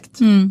här starkt?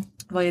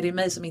 Vad är det i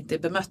mig som inte är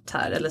bemött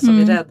här? Eller som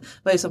är rädd?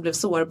 Vad är det som blev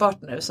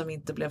sårbart nu som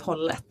inte blev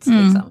hållet?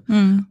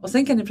 Liksom? Och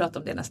sen kan ni prata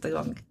om det nästa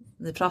gång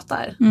ni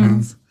pratar.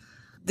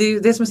 Det är ju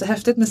det som är så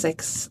häftigt med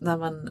sex när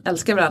man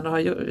älskar varandra och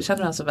känner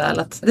varandra så väl.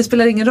 Att det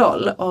spelar ingen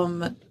roll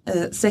om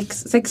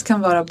sex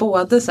kan vara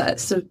både så här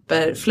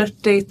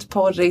superflörtigt,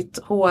 porrigt,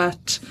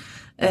 hårt,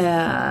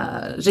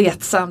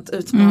 retsamt,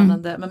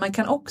 utmanande. Men man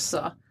kan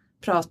också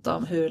prata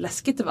om hur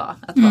läskigt det var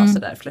att vara så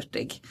där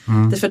flörtig.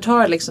 Det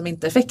förtar liksom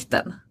inte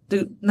effekten.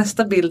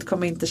 Nästa bild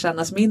kommer inte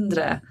kännas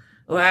mindre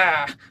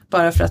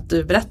bara för att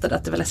du berättade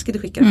att det var läskigt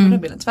att skicka den förra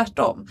bilden.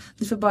 Tvärtom.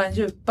 Det får bara en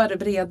djupare,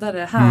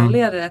 bredare,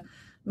 härligare,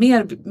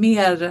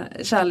 mer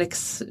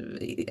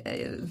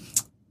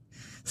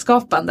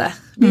kärleksskapande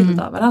bild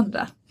av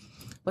varandra.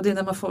 Och det är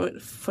när man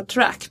får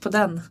track på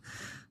den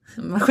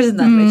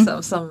maskinen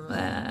liksom, som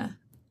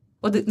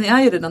och ni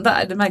är ju redan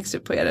där, det märks ju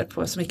på er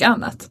på så mycket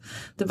annat.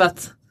 Det är bara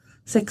att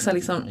sex har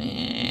liksom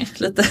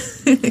lite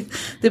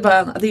det är bara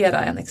att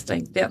addera en extra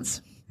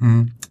ingrediens.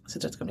 Så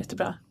jag tror att det kommer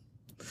jättebra.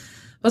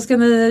 Vad ska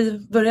ni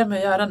börja med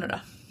att göra nu då?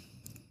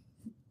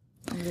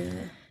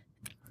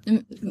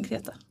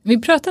 Konkreta.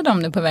 Vi pratade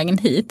om det på vägen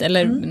hit,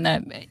 eller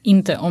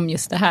inte om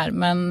just det här,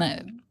 men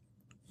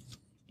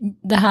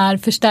det här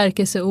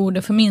förstärkelseord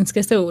och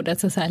förminskelseord,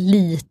 alltså så här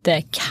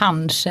lite,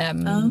 kanske,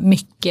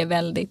 mycket,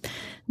 väldigt.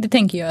 Det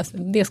tänker jag,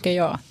 det ska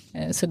jag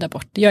sudda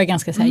bort. Jag är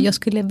ganska så här, jag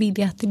skulle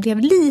vilja att det blev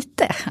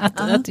lite,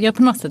 att jag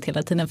på något sätt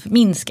hela tiden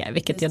förminskar,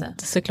 vilket jag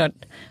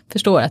såklart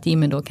förstår att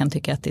Jimmy då kan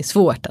tycka att det är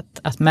svårt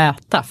att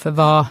möta, för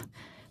vad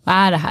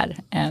är det här?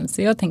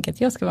 Så jag tänker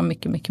att jag ska vara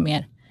mycket, mycket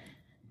mer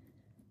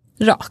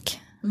rak.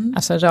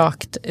 Alltså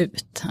rakt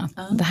ut.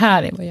 Det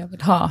här är vad jag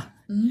vill ha.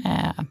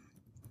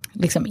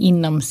 Liksom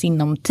inom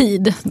sinom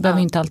tid. Det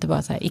behöver inte alltid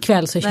vara så här,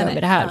 ikväll så kör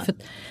vi det här. För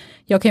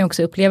jag kan ju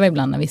också uppleva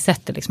ibland när vi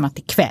sätter liksom att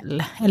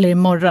ikväll eller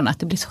imorgon att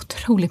det blir så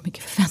otroligt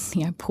mycket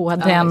förväntningar på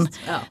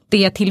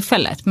det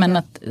tillfället. Men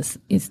att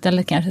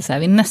istället kanske så här,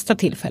 vid nästa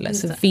tillfälle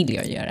så vill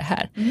jag göra det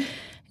här.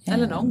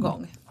 Eller någon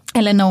gång.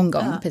 Eller någon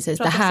gång, precis.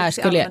 Det här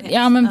skulle jag...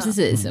 Ja, men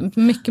precis.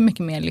 Mycket,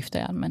 mycket mer lyfta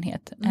i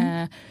allmänhet.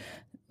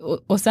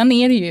 Och sen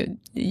är det ju...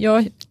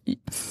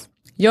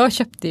 Jag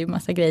köpte ju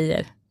massa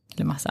grejer.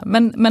 Eller massa,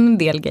 men en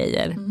del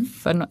grejer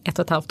för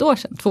 1,5 år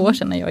sedan. 2 år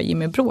sedan när jag och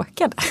Jimmy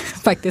bråkade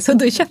faktiskt. Och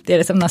då köpte jag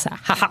det som något så här,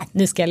 haha,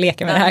 nu ska jag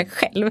leka med det här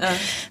själv.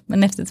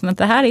 Men eftersom att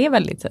det här är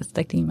väldigt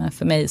starkt inne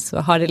för mig så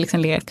har det liksom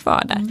legat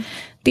kvar där.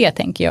 Det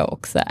tänker jag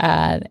också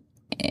är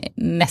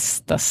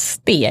nästa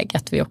steg.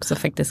 Att vi också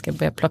faktiskt ska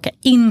börja plocka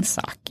in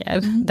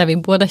saker där vi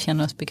båda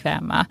känner oss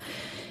bekväma.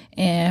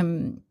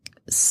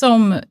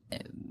 Som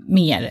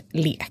mer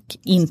lek.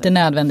 Inte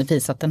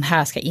nödvändigtvis att den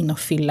här ska in och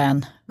fylla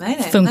en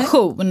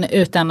funktion.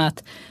 Utan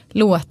att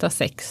låta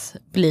sex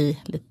bli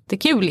lite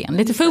kul igen.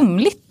 Lite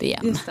fumligt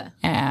igen. Just det.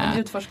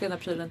 Utforska den här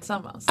prylen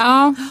tillsammans.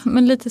 Ja,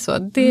 men lite så.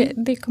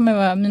 Det kommer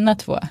vara mina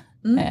 2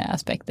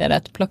 aspekter.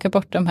 Att plocka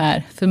bort de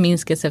här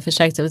förminskelse,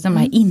 förstärkelse, de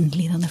här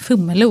inledande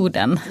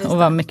fummelorden. Och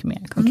vara mycket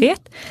mer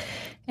konkret.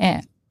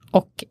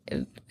 Och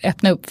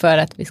öppna upp för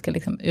att vi ska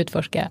liksom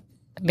utforska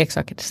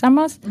leksaker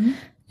tillsammans.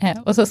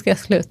 Och så ska jag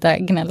sluta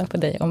gnälla på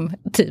dig om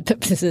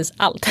typ precis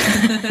allt.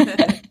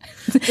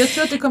 Jag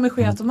tror att det kommer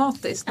ske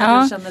automatiskt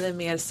när du känner dig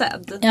mer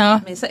sedd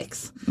med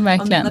sex.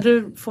 Verkligen. När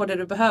du får det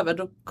du behöver,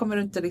 då kommer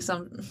du inte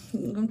liksom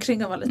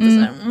omkring och vara lite så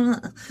här.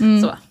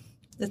 Så.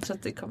 Jag tror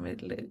att det kommer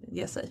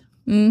ge sig.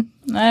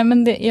 Nej,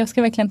 men jag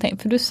ska verkligen tänka,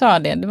 för du sa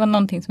det var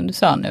någonting som du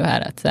sa nu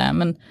här att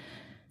men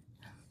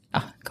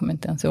jag kommer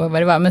inte ens ihåg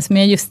vad det var, men som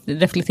jag just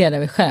reflekterade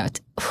över själv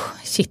att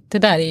shit, det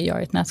där är jag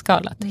i ett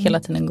nätskal, att hela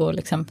tiden gå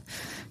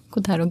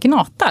där och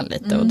gnata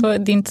lite. Och då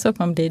det är inte så att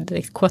man blir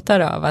direkt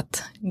kåtare av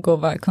att gå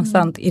och vara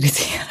konstant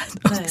irriterad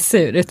och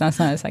sur, utan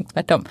snarare sagt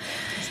tvärtom.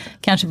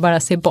 Kanske bara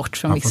se bort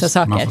från vissa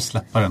saker. Man får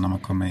släppa det när man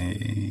kommer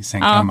i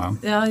sängkammaren.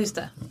 Ja, just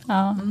det.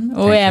 Ja.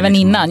 Och även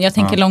liksom, innan. Jag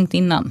tänker långt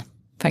innan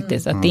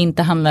faktiskt. Att det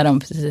inte handlar om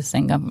precis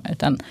sängkammaren,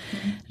 utan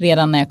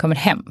redan när jag kommer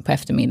hem på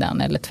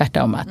eftermiddagen. Eller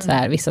tvärtom, att så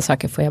här, vissa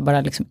saker får jag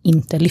bara liksom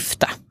inte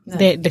lyfta.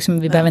 Det, liksom,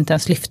 vi behöver inte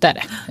ens lyfta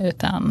det,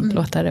 utan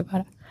låta det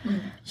bara.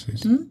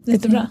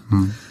 Jättebra.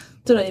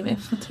 Du då, Jimmy,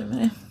 vad tror du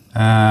med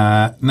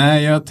det?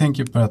 Nej, jag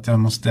tänker på att jag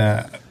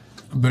måste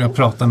börja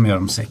prata mer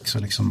om sex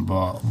och liksom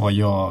vad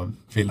jag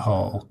vill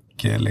ha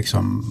och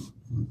liksom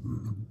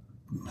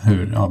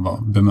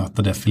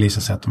bemöta det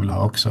Felicia säger att de vill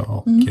ha också.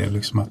 Och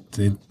liksom att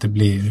det inte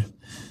blir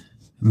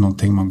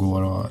någonting man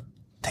går och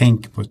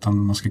tänker på, utan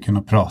man ska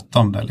kunna prata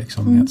om det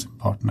liksom med sin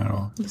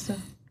partner.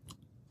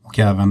 Och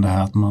även det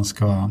här att man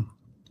ska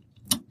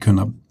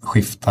kunna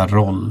skifta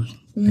roll.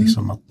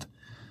 Liksom att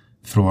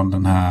från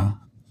den här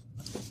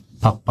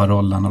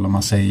papparollen, eller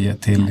man säger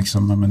till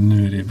liksom, men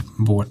nu är det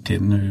vår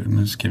tid,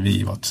 nu ska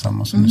vi vara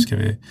tillsammans och nu ska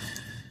vi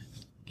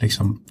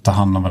liksom ta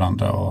hand om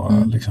varandra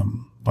och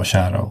liksom vara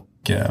kära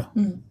och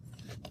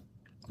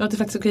Och att det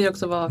faktiskt kan ju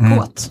också vara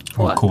kåt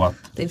på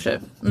din fru.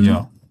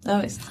 Ja. Ja,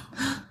 visst.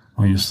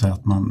 Och just det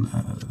att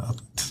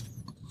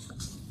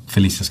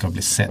Felicia ska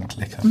bli sedd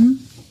liksom.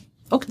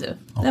 Och du,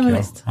 det var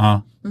visst.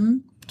 Ja.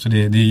 Så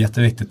det är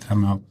jätteviktigt det här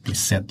med att bli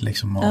sedd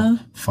liksom, och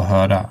få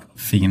höra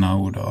fina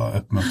ord och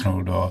uppmuntrande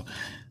ord och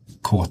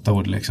kåta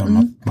ord liksom,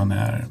 att man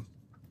är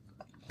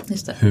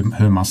just det.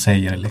 Hur man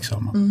säger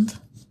liksom,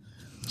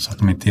 så att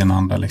de inte ger en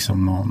andra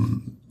liksom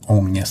någon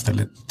ångest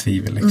eller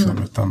tvivel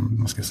liksom, utan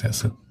man ska säga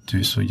så att du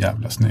är så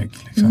jävla snygg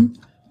liksom.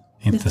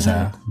 Inte så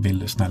här, vill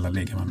du snälla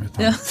ligga med mig,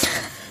 utan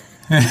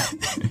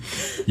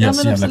jag är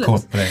så jävla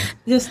kåt på dig.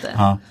 Just det.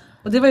 Ja.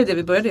 Och det var ju det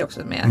vi började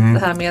också med. Det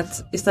här med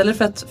att istället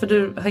för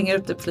du hänger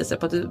upp det på Felicia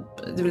på att du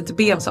vill inte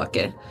be om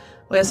saker.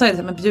 Och jag sa ju det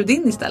här, men bjud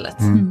in istället.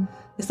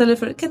 Istället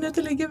för, kan du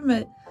inte ligga med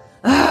mig?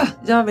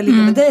 Jag vill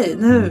ligga med dig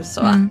nu.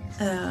 Så.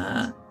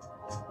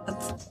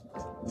 Att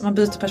man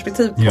byter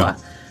perspektiv på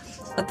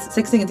att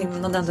sex är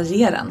ingenting någon andra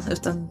ger en,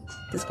 utan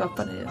det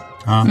skapar det ju.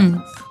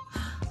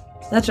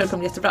 Det här tror jag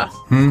kommer jättebra.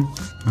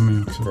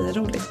 Det är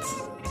roligt.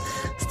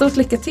 Stort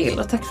lycka till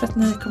och tack för att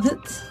ni kom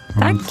hit.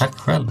 Tack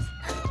själv.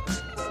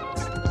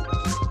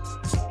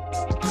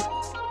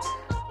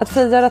 Att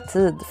frigöra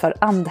tid för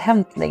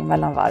andhämtning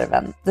mellan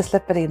varven, det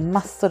släpper in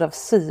massor av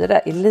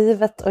syre i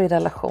livet och i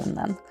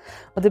relationen.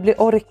 Och det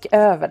blir ork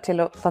över till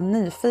att vara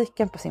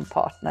nyfiken på sin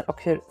partner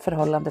och hur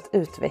förhållandet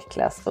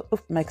utvecklas och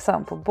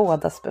uppmärksam på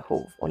bådas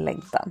behov och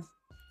längtan.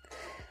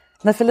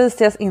 När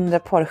Felicias inre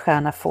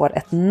porrstjärna får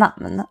ett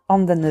namn,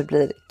 om det nu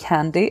blir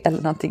Candy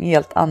eller någonting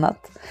helt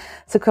annat,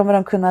 så kommer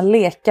de kunna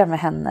leka med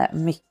henne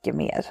mycket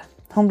mer.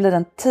 Hon blir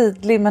en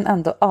tydlig men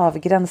ändå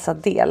avgränsad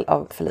del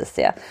av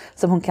Felicia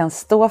som hon kan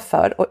stå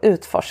för och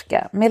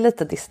utforska med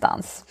lite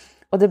distans.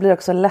 Och det blir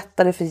också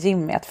lättare för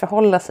Jimmy att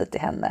förhålla sig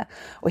till henne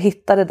och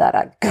hitta det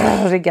där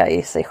grriga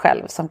i sig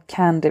själv som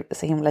Candy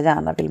så himla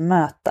gärna vill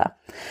möta,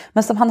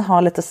 men som han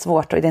har lite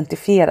svårt att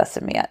identifiera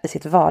sig med i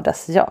sitt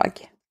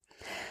vardagsjag.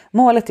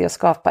 Målet är att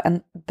skapa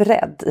en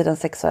bredd i den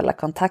sexuella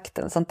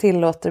kontakten som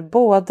tillåter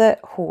både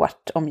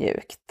hårt och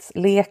mjukt,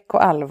 lek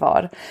och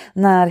allvar,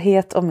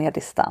 närhet och mer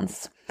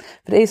distans.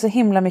 För det är så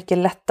himla mycket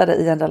lättare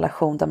i en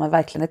relation där man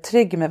verkligen är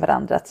trygg med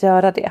varandra att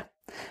göra det.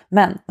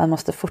 Men man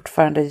måste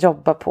fortfarande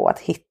jobba på att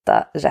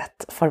hitta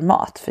rätt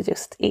format för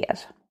just er.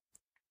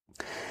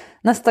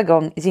 Nästa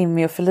gång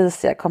Jimmy och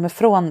Felicia kommer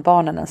från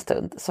barnen en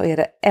stund så är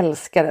det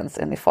älskarens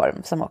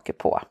uniform som åker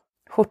på.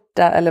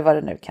 Skjorta eller vad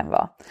det nu kan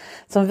vara.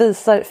 Som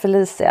visar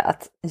Felicia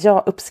att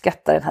jag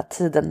uppskattar den här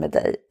tiden med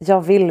dig.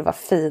 Jag vill vara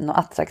fin och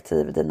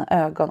attraktiv i dina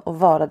ögon och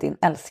vara din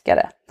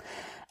älskare.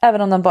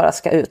 Även om de bara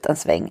ska ut en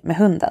sväng med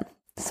hunden.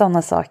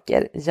 Sådana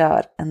saker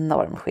gör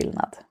enorm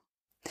skillnad.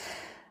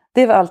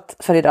 Det var allt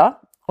för idag.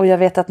 Och jag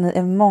vet att ni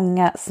är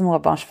många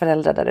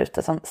småbarnsföräldrar där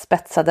ute som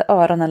spetsade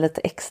öronen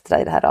lite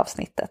extra i det här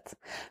avsnittet.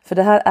 För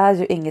det här är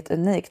ju inget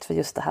unikt för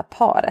just det här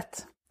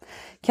paret.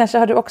 Kanske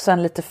har du också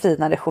en lite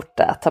finare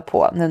skjorta att ta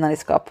på nu när ni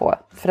ska på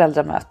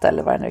föräldramöte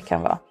eller vad det nu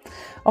kan vara.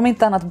 Om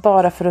inte annat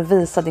bara för att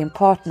visa din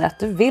partner att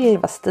du vill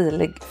vara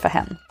stilig för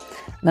henne.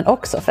 Men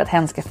också för att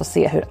hen ska få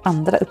se hur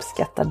andra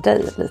uppskattar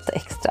dig lite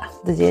extra.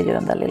 Det ger ju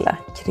den där lilla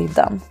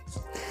kryddan.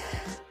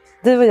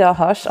 Du och jag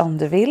hörs om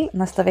du vill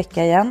nästa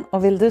vecka igen.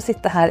 Och vill du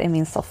sitta här i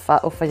min soffa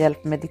och få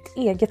hjälp med ditt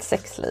eget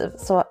sexliv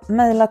så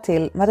mejla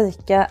till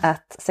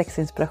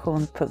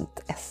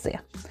marika@sexinspiration.se.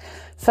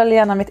 Följ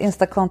gärna mitt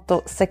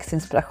Instakonto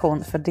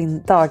sexinspiration för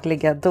din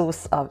dagliga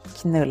dos av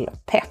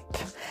knullpepp.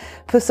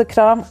 Puss och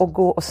kram och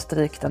gå och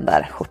stryk den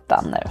där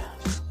skjortan nu.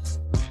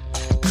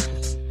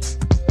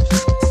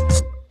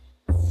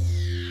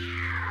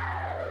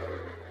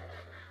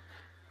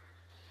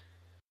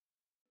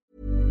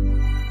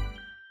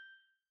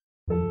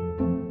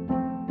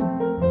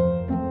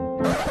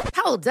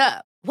 Hold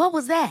up. What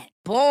was that?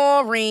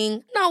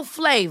 Boring. No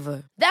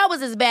flavor. That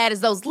was as bad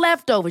as those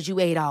leftovers you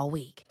ate all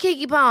week.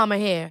 Keke Palmer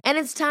here, and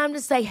it's time to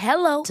say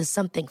hello to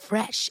something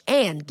fresh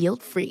and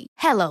guilt-free.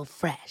 Hello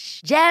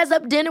Fresh. Jazz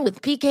up dinner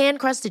with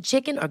pecan-crusted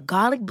chicken or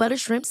garlic butter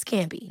shrimp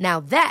scampi. Now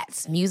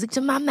that's music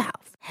to my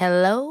mouth.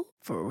 Hello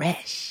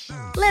Fresh.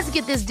 Let's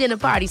get this dinner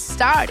party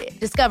started.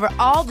 Discover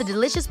all the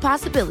delicious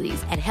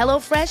possibilities at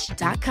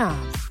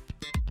hellofresh.com.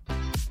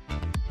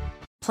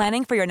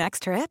 Planning for your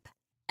next trip?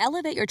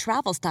 Elevate your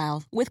travel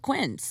style with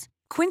Quince.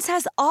 Quince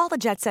has all the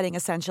jet-setting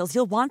essentials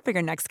you'll want for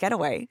your next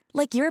getaway,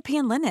 like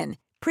European linen,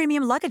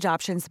 premium luggage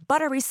options,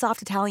 buttery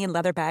soft Italian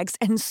leather bags,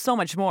 and so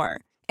much more.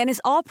 And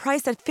is all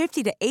priced at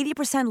 50 to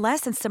 80%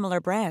 less than similar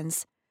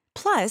brands.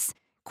 Plus,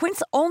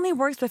 Quince only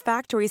works with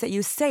factories that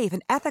use safe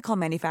and ethical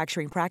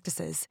manufacturing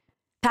practices.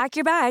 Pack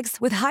your bags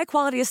with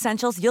high-quality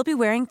essentials you'll be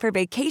wearing for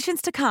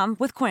vacations to come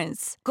with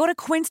Quince. Go to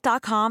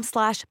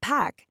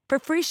quince.com/pack for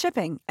free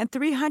shipping and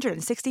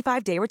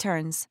 365-day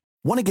returns.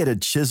 Want to get a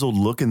chiseled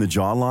look in the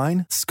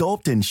jawline?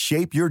 Sculpt and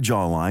shape your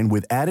jawline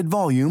with added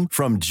volume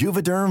from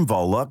Juvederm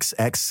Volux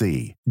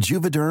XC.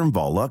 Juvederm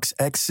Volux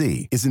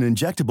XC is an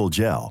injectable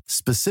gel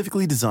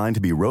specifically designed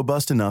to be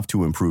robust enough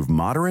to improve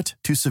moderate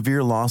to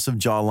severe loss of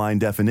jawline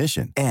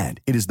definition.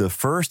 And it is the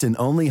first and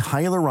only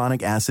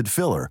hyaluronic acid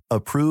filler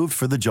approved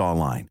for the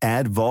jawline.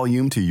 Add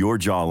volume to your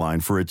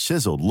jawline for a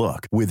chiseled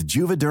look with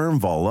Juvederm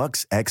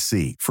Volux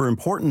XC. For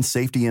important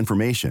safety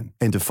information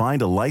and to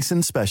find a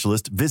licensed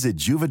specialist, visit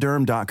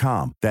Juvederm.com.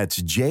 That's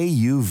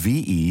Juvederm.com.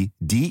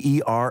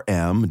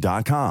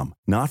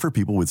 Not for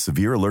people with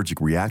severe allergic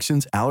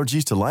reactions,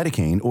 allergies to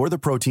lidocaine, or the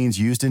proteins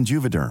used in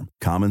Juvederm.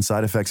 Common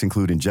side effects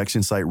include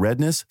injection site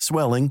redness,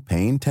 swelling,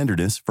 pain,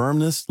 tenderness,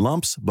 firmness,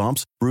 lumps,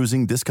 bumps,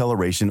 bruising,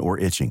 discoloration, or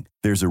itching.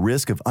 There's a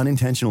risk of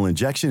unintentional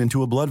injection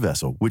into a blood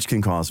vessel, which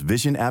can cause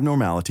vision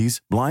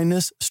abnormalities,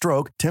 blindness,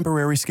 stroke,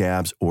 temporary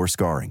scabs, or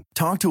scarring.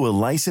 Talk to a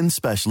licensed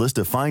specialist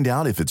to find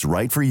out if it's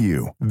right for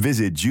you.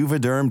 Visit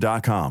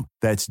Juvederm.com.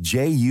 That's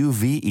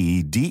Juvederm.com.